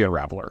Conspiracy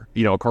Unraveler,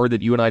 a card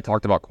that you and I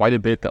talked about quite a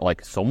bit, that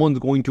like someone's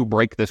going to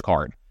break this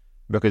card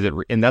because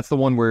and that's the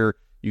one where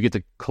you get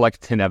to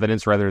collect 10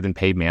 evidence rather than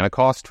pay mana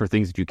cost for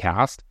things that you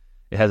cast.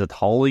 It has a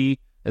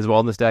Tali as well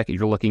in this deck. If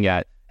you're looking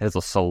at, it has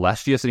a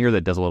Celestius in here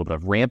that does a little bit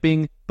of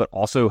ramping, but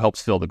also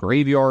helps fill the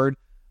graveyard.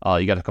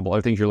 You got a couple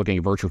other things. You're looking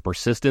at Virtue of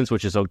Persistence,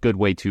 which is a good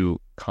way to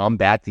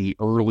combat the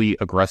early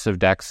aggressive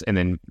decks. And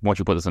then once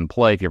you put this in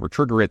play, if you ever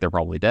trigger it, they're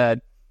probably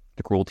dead.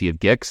 The Cruelty of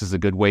Gix is a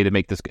good way to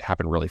make this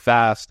happen really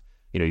fast.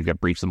 You've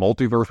got Breach the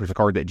Multiverse, which is a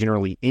card that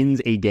generally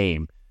ends a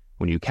game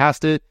when you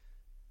cast it.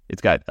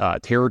 It's got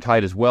Terror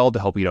Tide as well to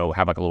help,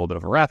 have like a little bit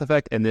of a wrath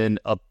effect. And then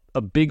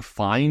a big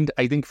find,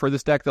 I think, for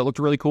this deck that looked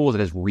really cool is it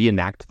has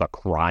Reenact the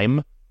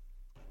Crime.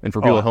 And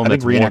for people at home, I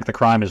think Reenact the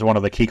Crime is one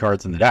of the key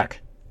cards in the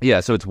deck. Yeah,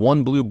 so it's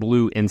 1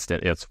 blue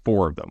instant. It's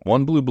 4 of them.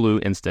 1 blue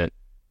instant.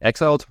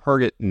 Exile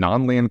target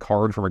non-land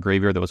card from a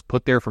graveyard that was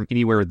put there from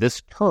anywhere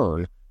this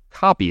turn.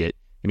 Copy it.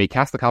 You may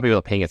cast the copy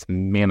without paying its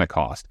mana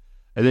cost.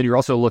 And then you're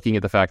also looking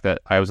at the fact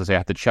that I was going to say I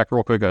have to check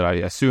real quick. I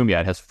assume,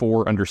 it has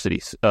 4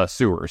 Undercity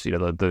sewers, the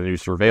new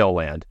Surveil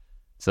land.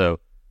 So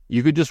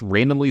you could just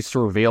randomly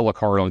surveil a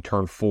card on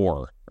turn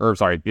 4. Or,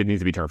 sorry, it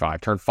needs to be turn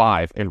 5. Turn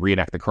 5 and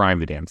reenact the crime,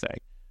 the damn thing.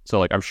 So,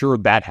 like, I'm sure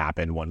that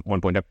happened one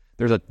point.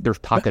 There's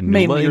Takanuma.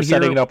 Mainly you're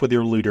setting it up with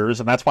your looters,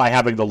 and that's why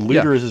having the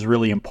looters is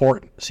really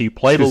important. So you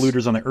play the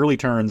looters on the early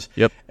turns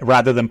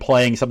rather than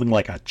playing something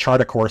like a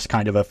Chartacourse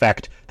kind of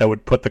effect that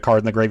would put the card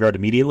in the graveyard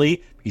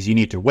immediately, because you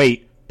need to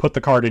wait, put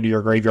the card into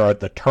your graveyard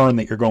the turn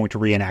that you're going to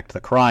reenact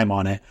the crime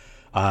on it,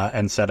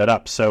 and set it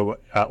up. So,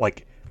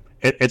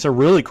 it's a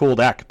really cool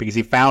deck, because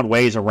he found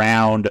ways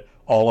around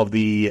all of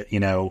the,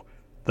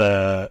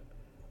 the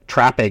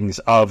trappings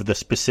of the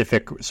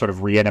specific sort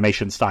of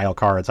reanimation style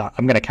cards.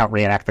 I'm going to count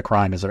Reenact the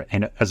Crime as a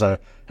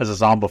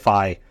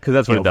Zombify, because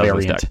that's what it does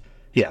variant.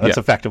 Yeah, that's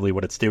effectively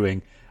what it's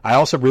doing. I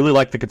also really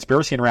like the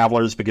Conspiracy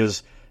Unravelers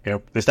because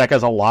this deck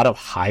has a lot of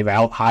high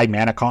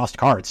mana cost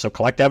cards. So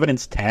Collect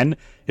Evidence 10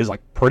 is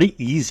like pretty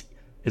easy.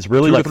 It's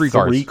really like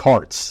 3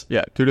 cards.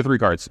 Yeah, 2 to 3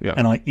 cards. Yeah,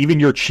 and like even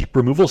your cheap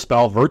removal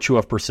spell, Virtue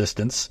of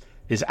Persistence,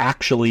 is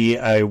actually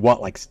a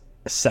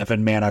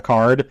 7 mana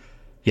card.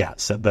 Yeah,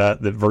 so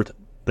the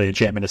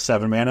enchantment is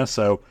 7 mana.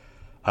 So,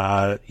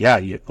 I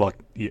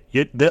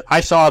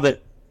saw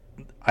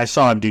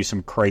him do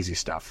some crazy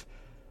stuff.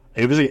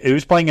 It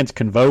was playing against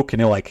Convoke,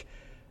 and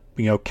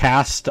he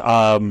cast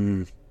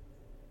Breach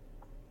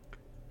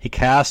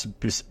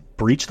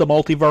the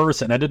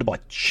Multiverse and ended up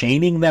like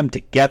chaining them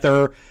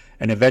together,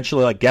 and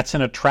eventually like gets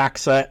an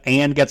Atraxa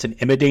and gets an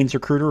Imidane's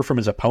Recruiter from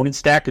his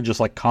opponent's deck and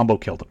just like combo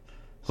killed him.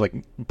 It's like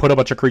put a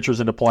bunch of creatures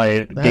into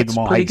play, gave them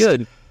all pretty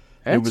good.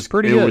 It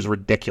was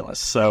ridiculous.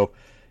 So.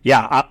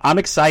 Yeah, I'm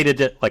excited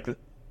to,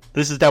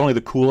 this is definitely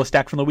the coolest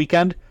deck from the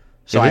weekend,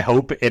 so I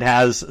hope it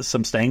has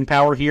some staying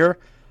power here.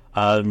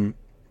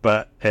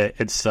 But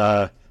this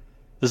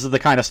is the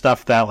kind of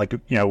stuff that,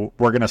 we're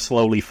going to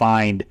slowly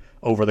find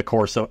over the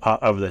course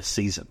of this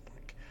season.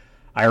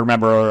 I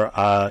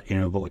remember,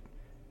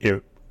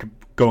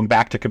 going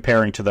back to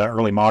comparing to the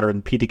early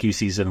modern PTQ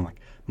season,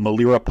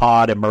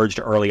 Melirapod emerged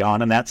early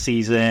on in that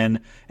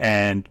season,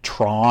 and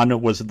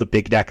Tron was the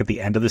big deck at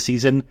the end of the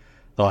season.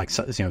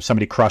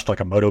 Somebody crushed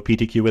a Moto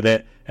PTQ with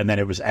it, and then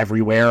it was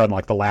everywhere on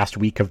the last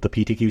week of the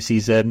PTQ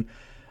season,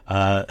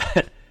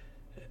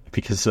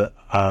 because it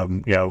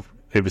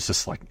was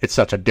just it's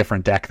such a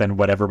different deck than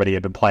what everybody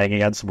had been playing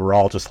against. We're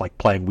all just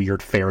playing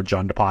weird fair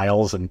Jund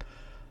piles, and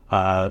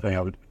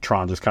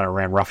Tron just kind of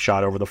ran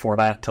roughshod over the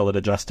format until it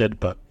adjusted.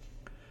 But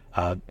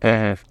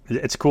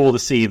it's cool to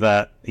see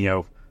that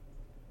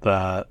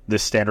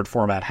this standard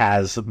format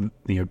has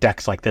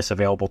decks like this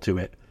available to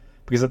it.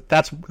 Because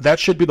that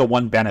should be the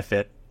one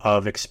benefit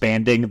of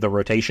expanding the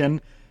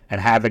rotation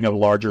and having a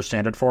larger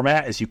standard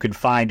format, is you can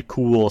find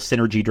cool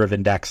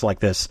synergy-driven decks like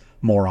this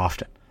more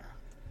often.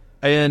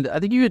 And I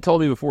think you had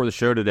told me before the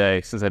show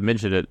today, since I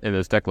mentioned it in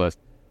this deck list,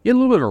 you had a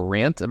little bit of a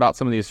rant about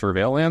some of these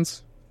Surveil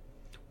lands.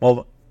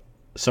 Well,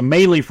 So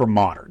mainly for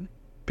Modern,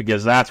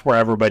 because that's where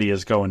everybody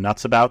is going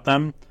nuts about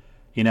them.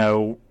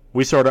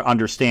 We sort of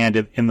understand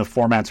it in the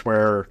formats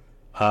where,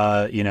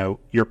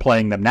 you're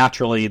playing them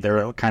naturally.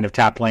 They're kind of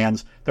tapped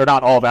lands. They're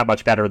not all that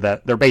much better.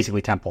 They're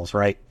basically temples,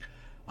 right?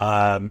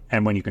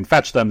 And when you can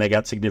fetch them, they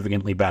get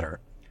significantly better.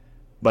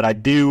 But I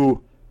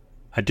do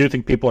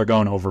think people are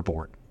going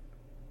overboard.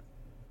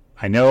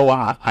 I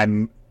know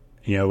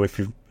if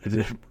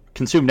you've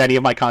consumed any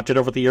of my content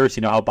over the years,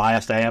 you know how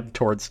biased I am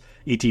towards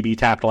ETB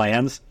tapped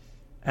lands.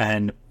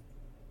 And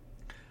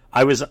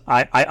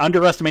I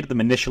underestimated them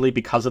initially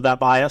because of that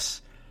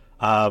bias.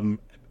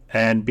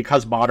 And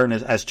because Modern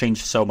has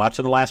changed so much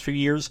in the last few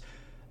years,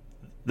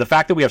 the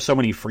fact that we have so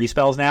many free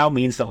spells now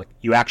means that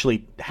you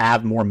actually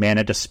have more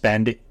mana to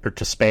spend or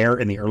to spare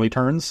in the early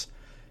turns.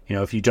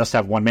 If you just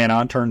have 1 mana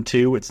on turn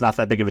 2, it's not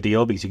that big of a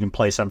deal because you can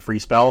play some free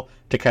spell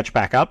to catch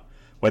back up,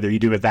 whether you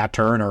do it that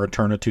turn or a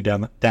turn or two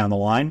down the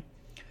line.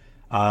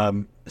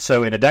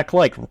 So in a deck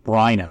like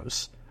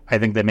Rhinos, I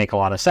think they make a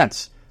lot of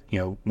sense.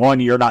 One,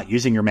 you're not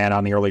using your mana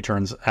on the early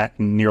turns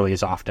nearly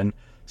as often,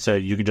 so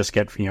you can just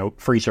get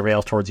free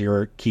surveil towards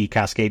your key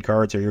cascade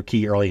cards or your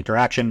key early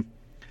interaction.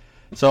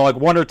 So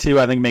 1 or 2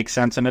 I think makes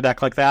sense in a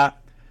deck like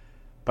that.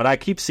 But I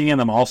keep seeing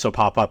them also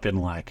pop up in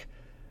like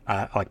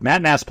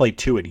Matt Nass played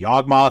 2 at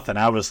Yawgmoth, and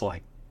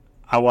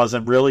I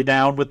wasn't really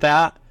down with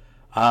that.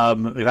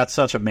 That's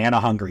such a mana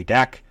hungry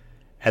deck.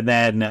 And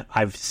then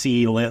I've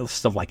seen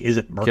lists of is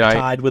it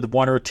Murktide with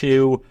 1 or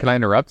 2. Can I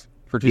interrupt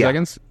for 2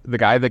 seconds? The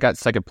guy that got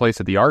second place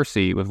at the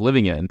RC with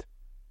Living End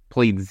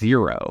played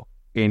 0.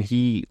 And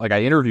he,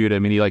 I interviewed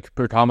him, and he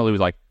predominantly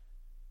was like,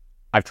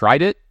 I've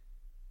tried it.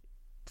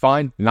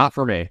 Fine, not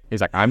for me.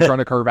 He's like, I'm trying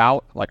to curve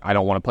out. I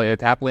don't want to play a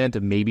tap land to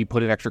maybe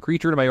put an extra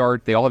creature to my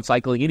yard. They all have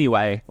cycling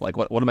anyway.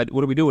 What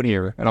are we doing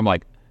here? And I'm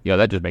like,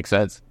 that just makes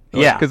sense.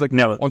 Yeah. Because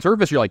no. On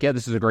surface, you're like, yeah,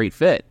 this is a great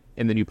fit.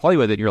 And then you play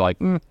with it, and you're like,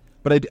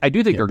 But I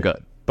do think they're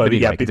good. But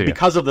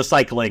because of the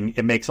cycling,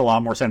 it makes a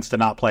lot more sense to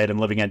not play it in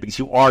Living End because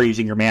you are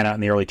using your mana in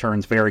the early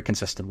turns very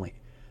consistently.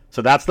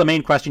 So that's the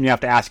main question you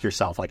have to ask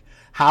yourself.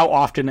 How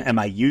often am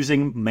I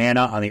using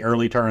mana on the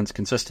early turns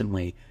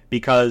consistently?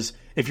 Because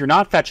if you're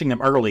not fetching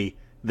them early,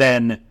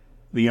 then,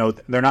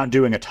 they're not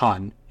doing a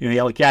ton.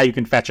 You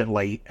can fetch it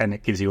late, and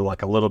it gives you,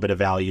 a little bit of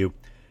value,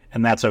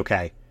 and that's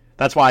okay.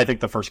 That's why I think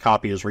the first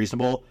copy is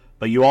reasonable,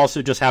 but you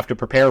also just have to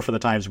prepare for the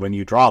times when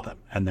you draw them,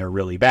 and they're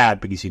really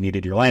bad because you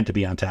needed your land to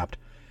be untapped.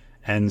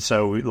 And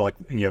so,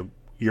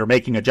 you're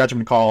making a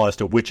judgment call as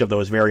to which of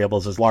those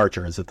variables is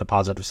larger. Is it the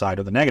positive side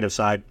or the negative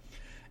side?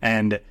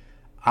 And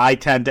I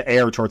tend to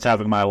err towards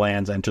having my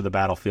lands enter the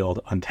battlefield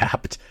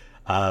untapped.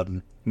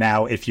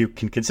 Now, if you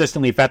can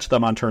consistently fetch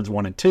them on turns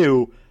 1 and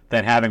 2,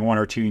 then having 1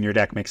 or 2 in your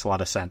deck makes a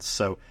lot of sense.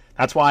 So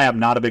that's why I'm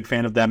not a big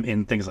fan of them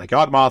in things like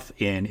Yawgmoth,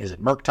 in Is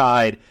It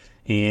Murktide,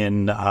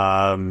 in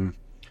trying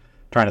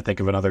to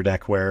think of another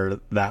deck where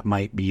that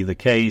might be the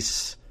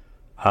case.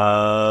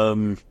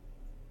 Even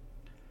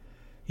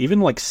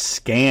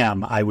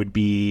Scam, I would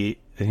be,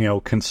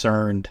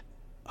 concerned.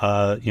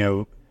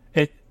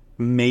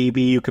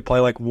 Maybe you could play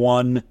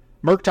 1.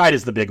 Murktide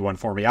is the big one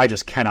for me. I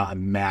just cannot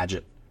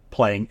imagine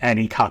playing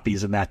any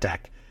copies in that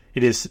deck.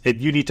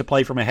 You need to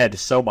play from ahead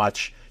so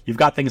much. You've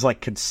got things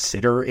like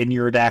Consider in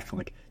your deck.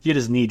 You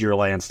just need your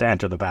lands to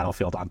enter the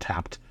battlefield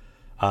untapped.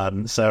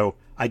 So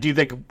I do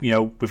think,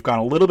 we've gone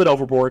a little bit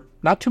overboard.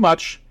 Not too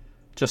much.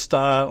 Just,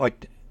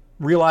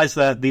 realize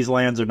that these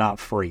lands are not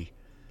free.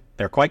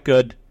 They're quite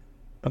good,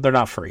 but they're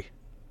not free.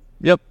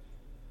 Yep.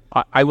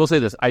 I will say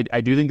this.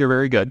 I do think they're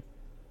very good.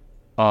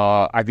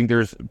 I think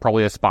there's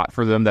probably a spot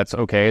for them that's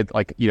okay.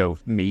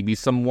 Maybe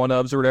some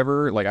one-ofs or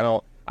whatever.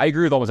 I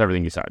agree with almost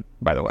everything you said,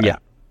 by the way. Yeah.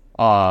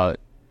 I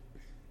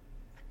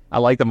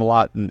like them a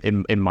lot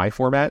in my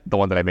format, the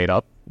one that I made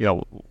up.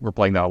 We're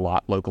playing that a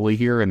lot locally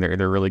here, and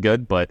they're really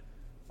good. But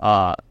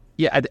I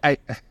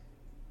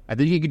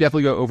think you can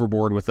definitely go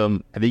overboard with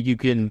them. I think you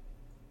can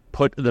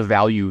put the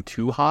value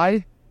too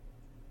high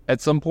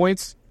at some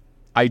points.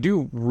 I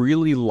do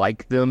really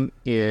like them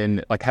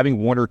in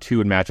having 1 or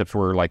 2 in matchups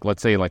where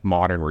let's say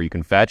Modern, where you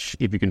can fetch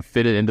if you can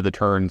fit it into the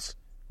turns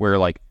where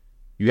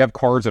you have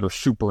cards that are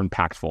super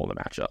impactful in the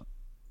matchup.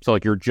 So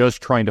you're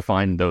just trying to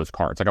find those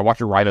cards. I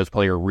watched a Rhinos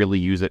player really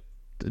use it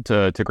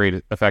to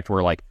great effect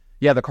where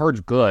the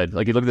card's good.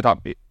 You look at the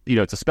top,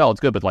 it's a spell, it's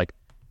good, but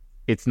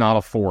it's not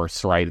a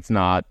force, right? It's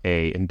not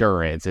a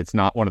endurance. It's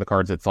not one of the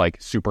cards that's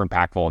super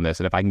impactful in this.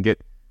 And if I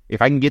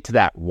can get to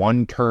that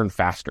 1 turn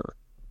faster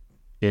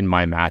in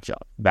my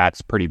matchup,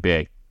 that's pretty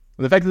big.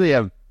 And the fact that they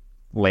have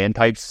land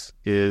types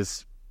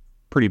is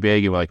pretty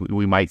big, and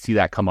we might see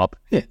that come up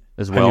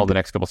as well. The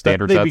next couple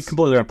standard they'd sets. They'd be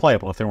completely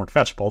unplayable if they weren't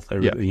fetchable.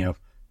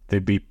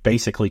 They'd be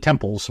basically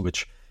temples,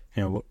 which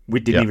we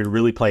didn't even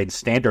really play in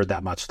standard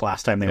that much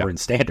last time they were in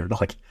standard.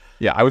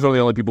 I was one of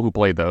the only people who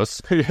played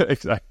those.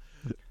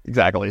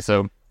 Exactly.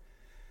 So,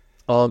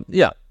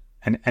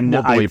 And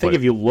I think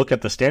if you look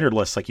at the standard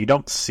list, you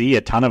don't see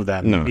a ton of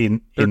them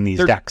in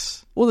these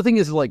decks. Well, the thing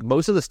is,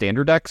 most of the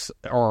standard decks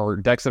are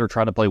decks that are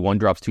trying to play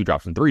 1-drops,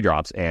 2-drops, and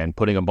 3-drops, and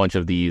putting a bunch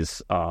of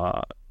these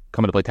come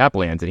into play tap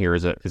lands in here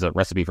is a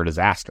recipe for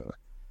disaster.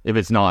 if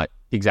it's not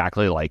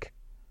exactly like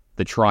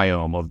the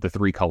triome of the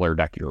 3-color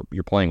deck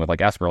you're playing with,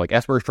 like Esper. Like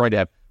Esper is trying to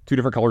have 2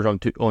 different colors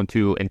on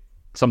two, and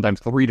sometimes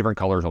 3 different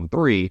colors on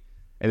 3.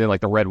 And then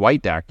like the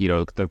red-white deck,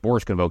 the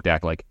Forest Convoke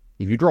deck, like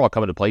if you draw a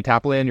come into play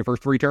tap land your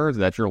first 3 turns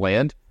and that's your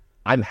land,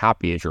 I'm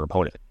happy as your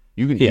opponent.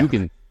 You can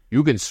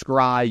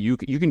scry, you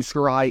can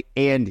scry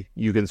and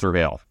you can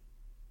surveil.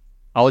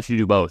 I'll let you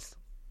do both.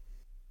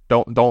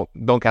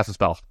 Don't cast a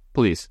spell,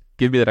 please.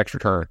 Give me that extra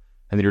turn,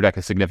 and then your deck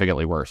is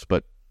significantly worse.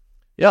 But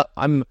yeah,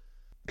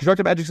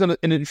 Constructed Magic's in an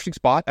interesting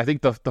spot. I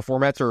think the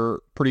formats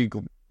are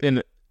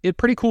in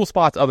pretty cool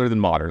spots other than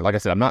Modern. Like I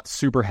said, I'm not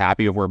super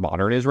happy of where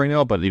Modern is right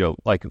now, but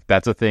like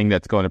that's a thing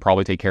that's going to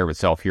probably take care of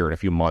itself here in a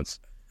few months.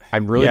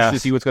 I'm really interested to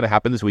see what's going to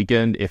happen this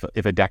weekend. If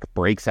a deck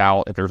breaks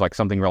out, if there's like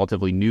something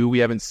relatively new we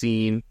haven't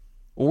seen,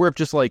 or if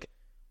just like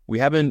we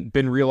haven't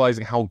been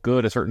realizing how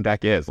good a certain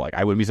deck is. Like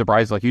I wouldn't be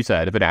surprised, like you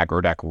said, if an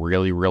aggro deck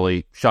really,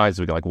 really shines.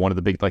 Like one of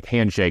the big like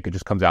Handshake, it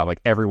just comes out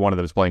like every one of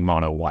them is playing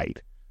mono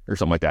white or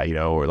something like that,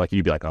 or like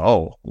you'd be like,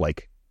 oh,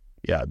 like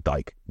yeah,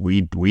 like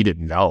we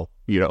didn't know,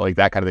 like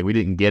that kind of thing. We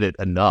didn't get it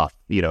enough,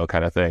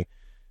 kind of thing.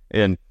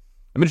 And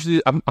I'm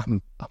interested.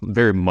 I'm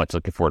very much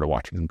looking forward to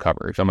watching some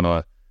coverage. I'm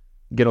gonna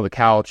get on the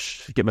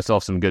couch, get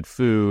myself some good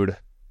food,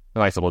 a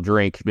nice little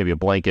drink, maybe a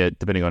blanket,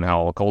 depending on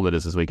how cold it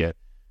is this weekend,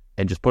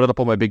 and just put it up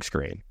on my big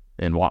screen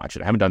and watch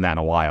it. I haven't done that in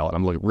a while, and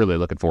I'm really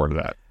looking forward to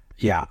that.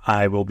 Yeah,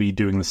 I will be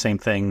doing the same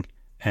thing.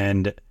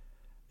 And,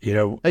 hey, you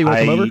want to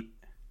come over? Do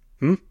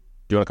you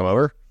want to come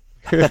over?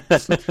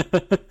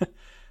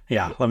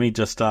 Yeah, let me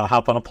just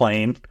hop on a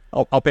plane.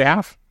 I'll pay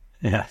half.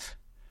 Yes.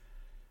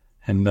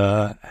 And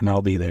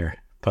I'll be there.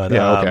 But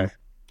yeah,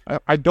 okay.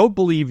 I don't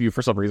believe you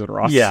for some reason,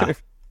 Ross. Yeah.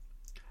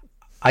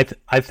 I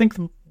think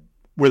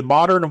with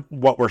Modern,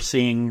 what we're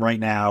seeing right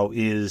now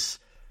is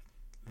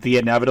the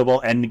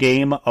inevitable end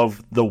game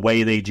of the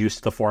way they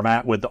juiced the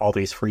format with all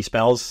these free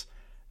spells.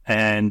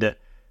 And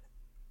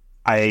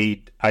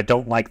I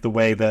don't like the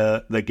way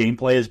the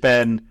gameplay has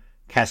been.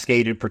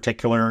 Cascade in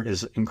particular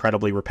is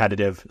incredibly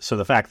repetitive. So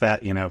the fact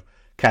that,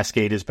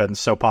 Cascade has been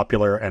so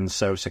popular and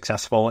so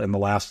successful in the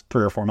last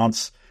 3 or 4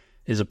 months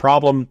is a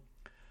problem.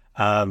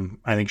 I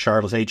think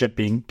Charlotte's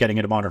Agent getting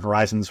into Modern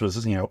Horizons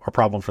was, a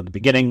problem from the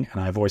beginning,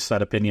 and I voiced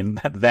that opinion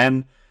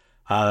then.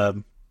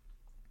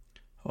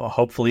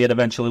 Hopefully it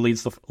eventually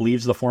leaves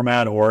the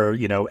format, or,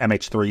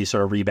 MH3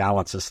 sort of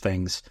rebalances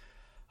things.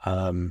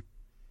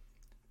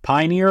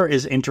 Pioneer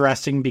is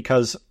interesting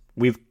because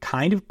we've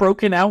kind of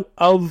broken out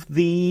of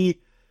the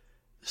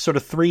sort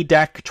of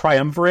 3-deck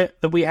triumvirate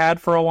that we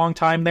had for a long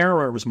time there,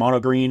 where it was Mono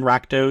Green,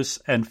 Rakdos,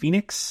 and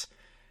Phoenix.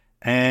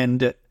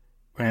 And,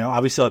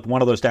 obviously, like,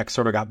 one of those decks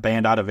sort of got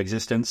banned out of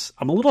existence.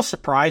 I'm a little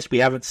surprised we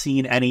haven't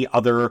seen any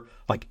other,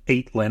 like,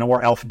 8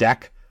 Llanowar Elf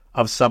deck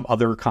of some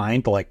other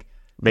kind. Like,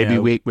 maybe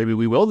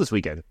we will this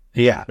weekend.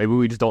 Yeah. Maybe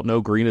we just don't know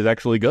green is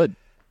actually good.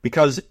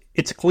 Because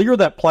it's clear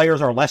that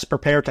players are less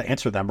prepared to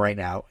answer them right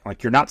now.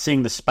 Like, you're not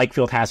seeing the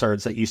Spikefield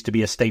hazards that used to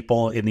be a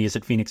staple in the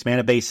Izzet Phoenix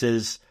mana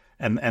bases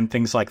and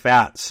things like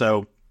that.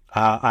 So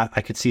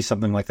I could see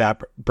something like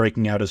that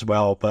breaking out as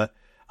well. But,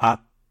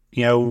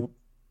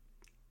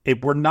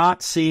 we're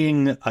not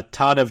seeing a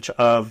ton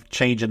of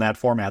change in that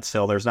format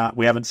still.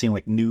 We haven't seen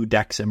like new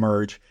decks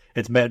emerge.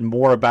 It's been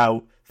more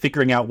about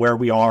figuring out where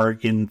we are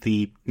in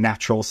the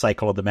natural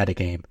cycle of the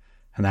metagame.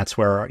 And that's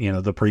where,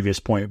 the previous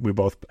point we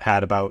both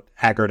had about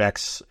aggro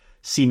decks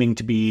seeming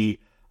to be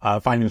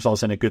finding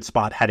themselves in a good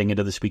spot heading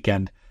into this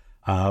weekend.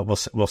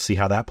 We'll see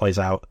how that plays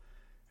out.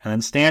 And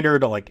then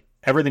Standard, like,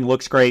 everything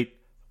looks great,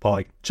 but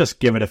like, just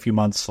give it a few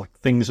months. Like,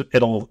 things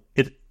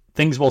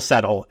will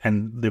settle,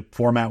 and the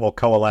format will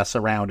coalesce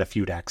around a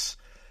few decks,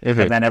 and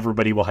then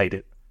everybody will hate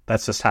it.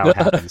 That's just how it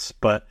happens.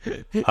 But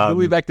we'll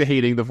be back to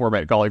hating the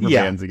format, calling for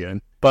bans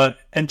again. But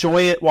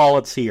enjoy it while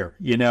it's here.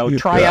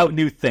 Try out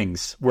new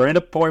things. We're in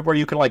a point where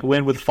you can like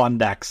win with fun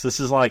decks. This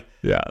is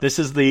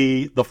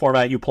the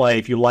format you play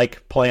if you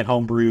like playing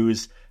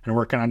homebrews and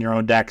working on your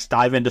own decks.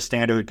 Dive into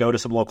Standard, go to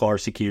some local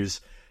RCQs,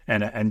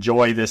 and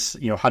enjoy this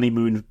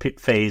honeymoon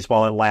phase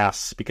while it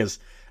lasts. Because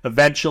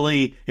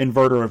eventually,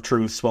 Inverter of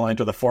Truths will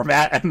enter the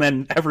format, and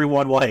then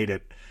everyone will hate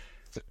it.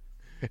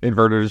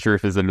 Inverter of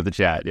Truth is into the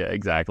chat. Yeah,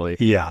 exactly.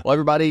 Yeah. Well,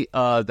 everybody,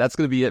 that's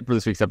going to be it for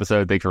this week's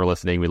episode. Thanks for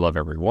listening. We love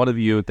every one of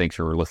you. Thanks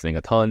for listening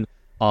a ton.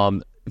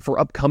 For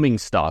upcoming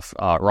stuff,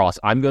 Ross,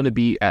 I'm going to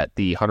be at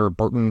the Hunter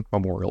Burton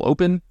Memorial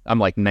Open. I'm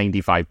like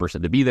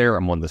 95% to be there.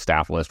 I'm on the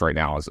staff list right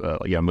now.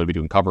 I'm going to be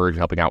doing coverage,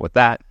 helping out with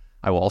that.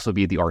 I will also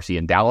be at the RC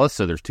in Dallas.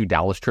 So there's 2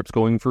 Dallas trips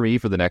going for me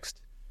for the next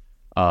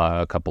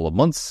couple of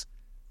months.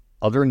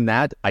 Other than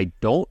that, I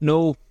don't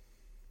know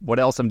what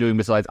else I'm doing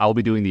besides I'll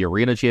be doing the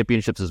Arena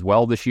Championships as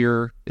well this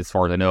year. As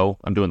far as I know,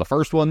 I'm doing the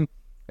first one.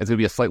 It's going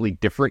to be a slightly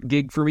different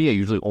gig for me. I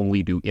usually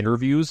only do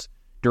interviews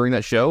during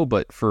that show,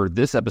 but for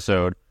this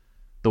episode,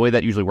 the way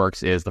that usually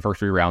works is the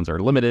first 3 rounds are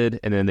limited,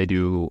 and then they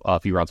do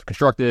a few rounds of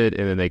constructed,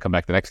 and then they come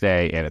back the next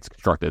day, and it's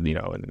constructed,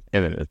 and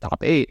then the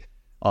top 8.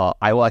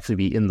 I will actually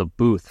be in the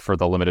booth for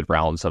the limited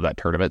rounds of that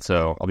tournament.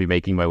 So I'll be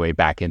making my way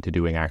back into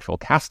doing actual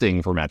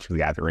casting for Magic the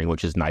Gathering,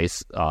 which is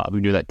nice. I'll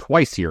be doing that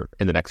twice here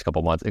in the next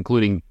couple months,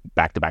 including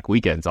back-to-back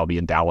weekends. I'll be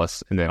in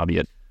Dallas, and then I'll be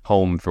at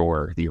home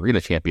for the Arena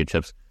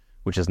Championships,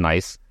 which is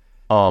nice.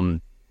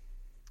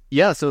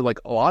 Yeah, so like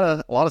a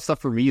lot of stuff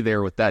for me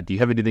there with that. Do you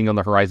have anything on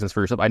the horizons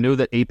for yourself? I know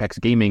that Apex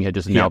Gaming had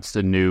just announced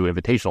a new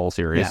invitational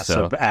series. Yeah,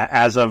 so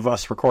as of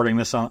us recording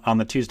this on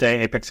the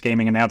Tuesday, Apex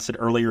Gaming announced it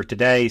earlier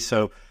today.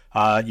 So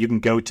you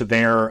can go to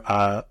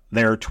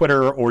their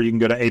Twitter, or you can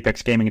go to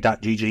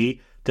apexgaming.gg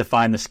to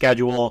find the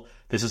schedule.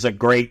 This is a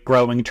great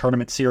growing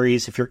tournament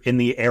series. If you're in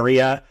the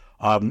area,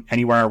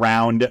 anywhere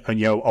around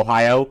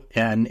Ohio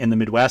and in the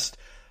Midwest,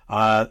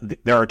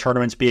 there are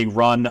tournaments being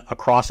run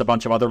across a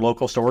bunch of other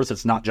local stores.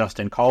 It's not just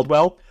in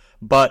Caldwell,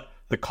 but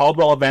the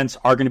Caldwell events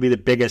are going to be the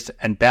biggest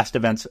and best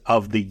events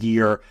of the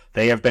year.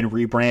 They have been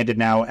rebranded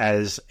now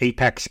as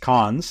Apex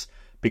Cons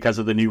because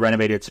of the new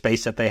renovated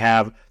space that they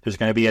have. There's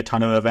going to be a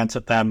ton of events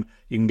at them.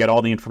 You can get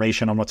all the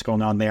information on what's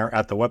going on there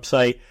at the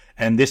website.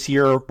 And this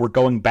year, we're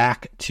going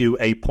back to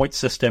a point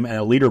system and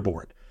a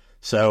leaderboard.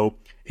 So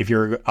if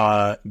you're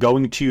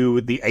going to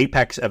the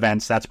Apex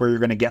events, that's where you're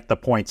going to get the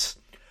points.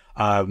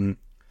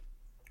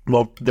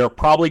 Well, they'll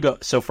probably go.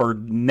 So for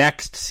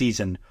next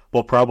season,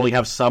 we'll probably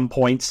have some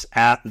points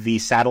at the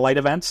satellite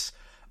events,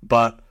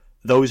 but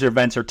those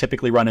events are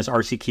typically run as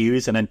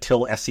RCQs, and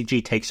until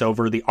SCG takes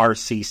over the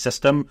RC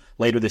system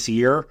later this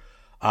year,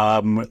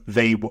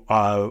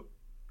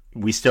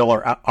 we still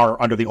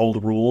are under the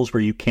old rules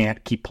where you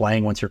can't keep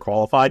playing once you're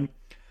qualified.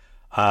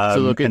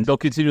 So they'll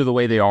continue the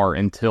way they are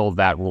until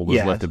that rule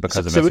is lifted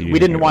because of SCG. So we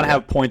didn't want to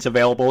have points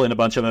available in a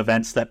bunch of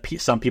events that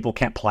some people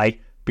can't play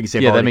because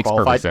they've already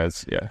qualified. That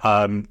makes perfect sense.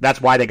 Yeah,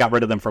 that's why they got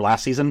rid of them for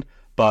last season.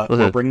 But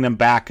we'll bring them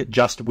back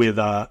just with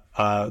the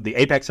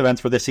Apex events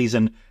for this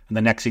season, and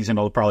the next season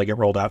it'll probably get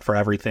rolled out for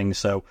everything.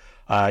 So,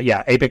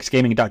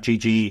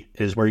 apexgaming.gg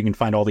is where you can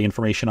find all the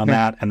information on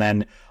that. And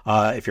then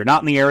if you're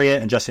not in the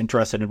area and just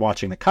interested in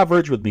watching the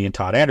coverage with me and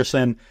Todd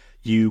Anderson,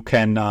 you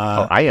can...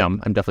 I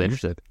am. I'm definitely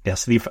interested.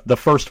 Yes, the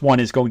first one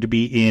is going to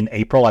be in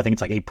April. I think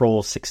it's like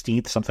April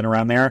 16th, something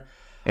around there.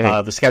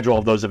 The schedule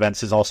of those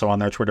events is also on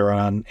their Twitter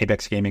on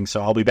Apex Gaming.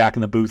 So I'll be back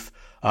in the booth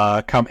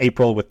come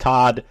April with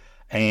Todd.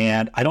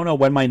 And I don't know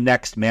when my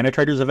next Mana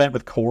Traders event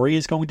with Corey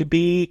is going to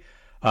be.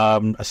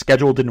 A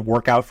schedule didn't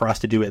work out for us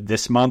to do it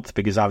this month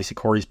because obviously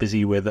Corey's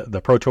busy with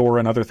the Pro Tour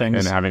and other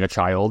things. And having a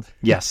child.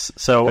 Yes.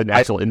 So an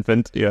actual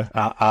infant. Yeah.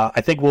 I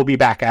think we'll be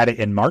back at it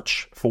in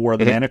March for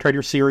the Mana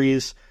Trader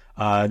series.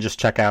 Just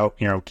check out,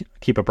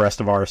 keep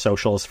abreast of our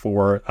socials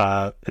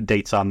for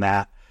dates on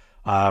that.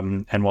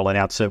 And we'll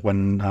announce it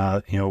when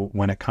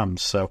it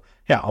comes. So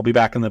yeah, I'll be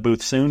back in the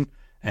booth soon.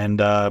 And,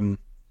 I'm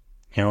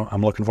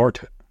looking forward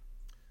to it.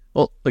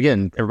 Well,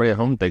 again, everybody at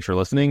home, thanks for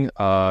listening.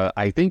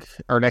 I think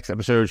our next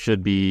episode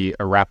should be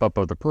a wrap-up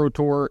of the Pro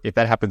Tour. If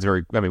that happens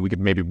we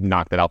could maybe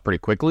knock that out pretty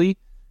quickly.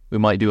 We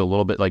might do a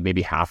little bit, like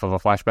maybe half of a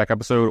flashback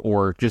episode,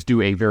 or just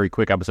do a very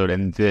quick episode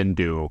and then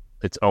do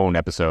its own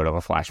episode of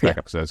a flashback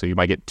episode. So you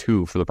might get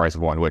two for the price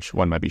of one, which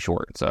one might be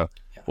short. So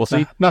we'll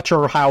see. Not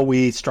sure how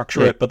we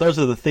structure it, but those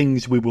are the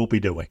things we will be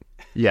doing.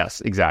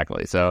 Yes,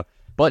 exactly. So...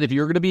 But if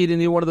you're going to be at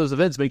any one of those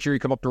events, make sure you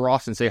come up to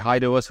Ross and say hi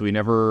to us. We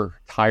never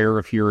tire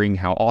of hearing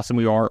how awesome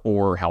we are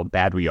or how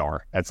bad we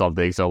are at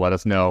something. So let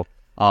us know.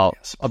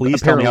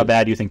 Please tell me how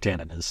bad you think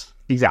Tannen is.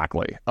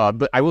 Exactly.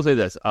 But I will say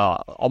this.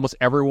 Almost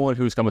everyone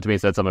who's come up to me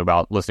and said something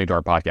about listening to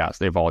our podcast,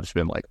 they've all just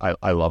been like,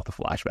 I love the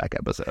flashback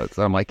episodes.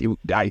 And I'm like,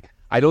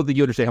 I don't think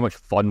you understand how much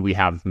fun we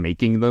have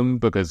making them,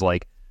 because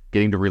like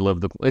getting to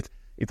relive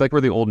it's like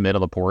we're the old men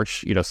on the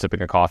porch,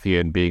 sipping a coffee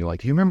and being like,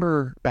 do you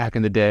remember back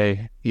in the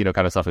day, kind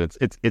of stuff.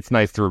 It's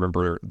nice to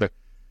remember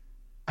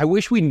I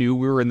wish we knew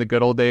we were in the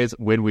good old days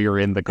when we were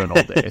in the good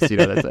old days,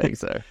 that thing.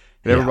 So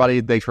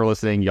everybody, thanks for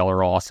listening. Y'all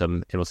are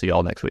awesome, and we'll see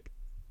y'all next week.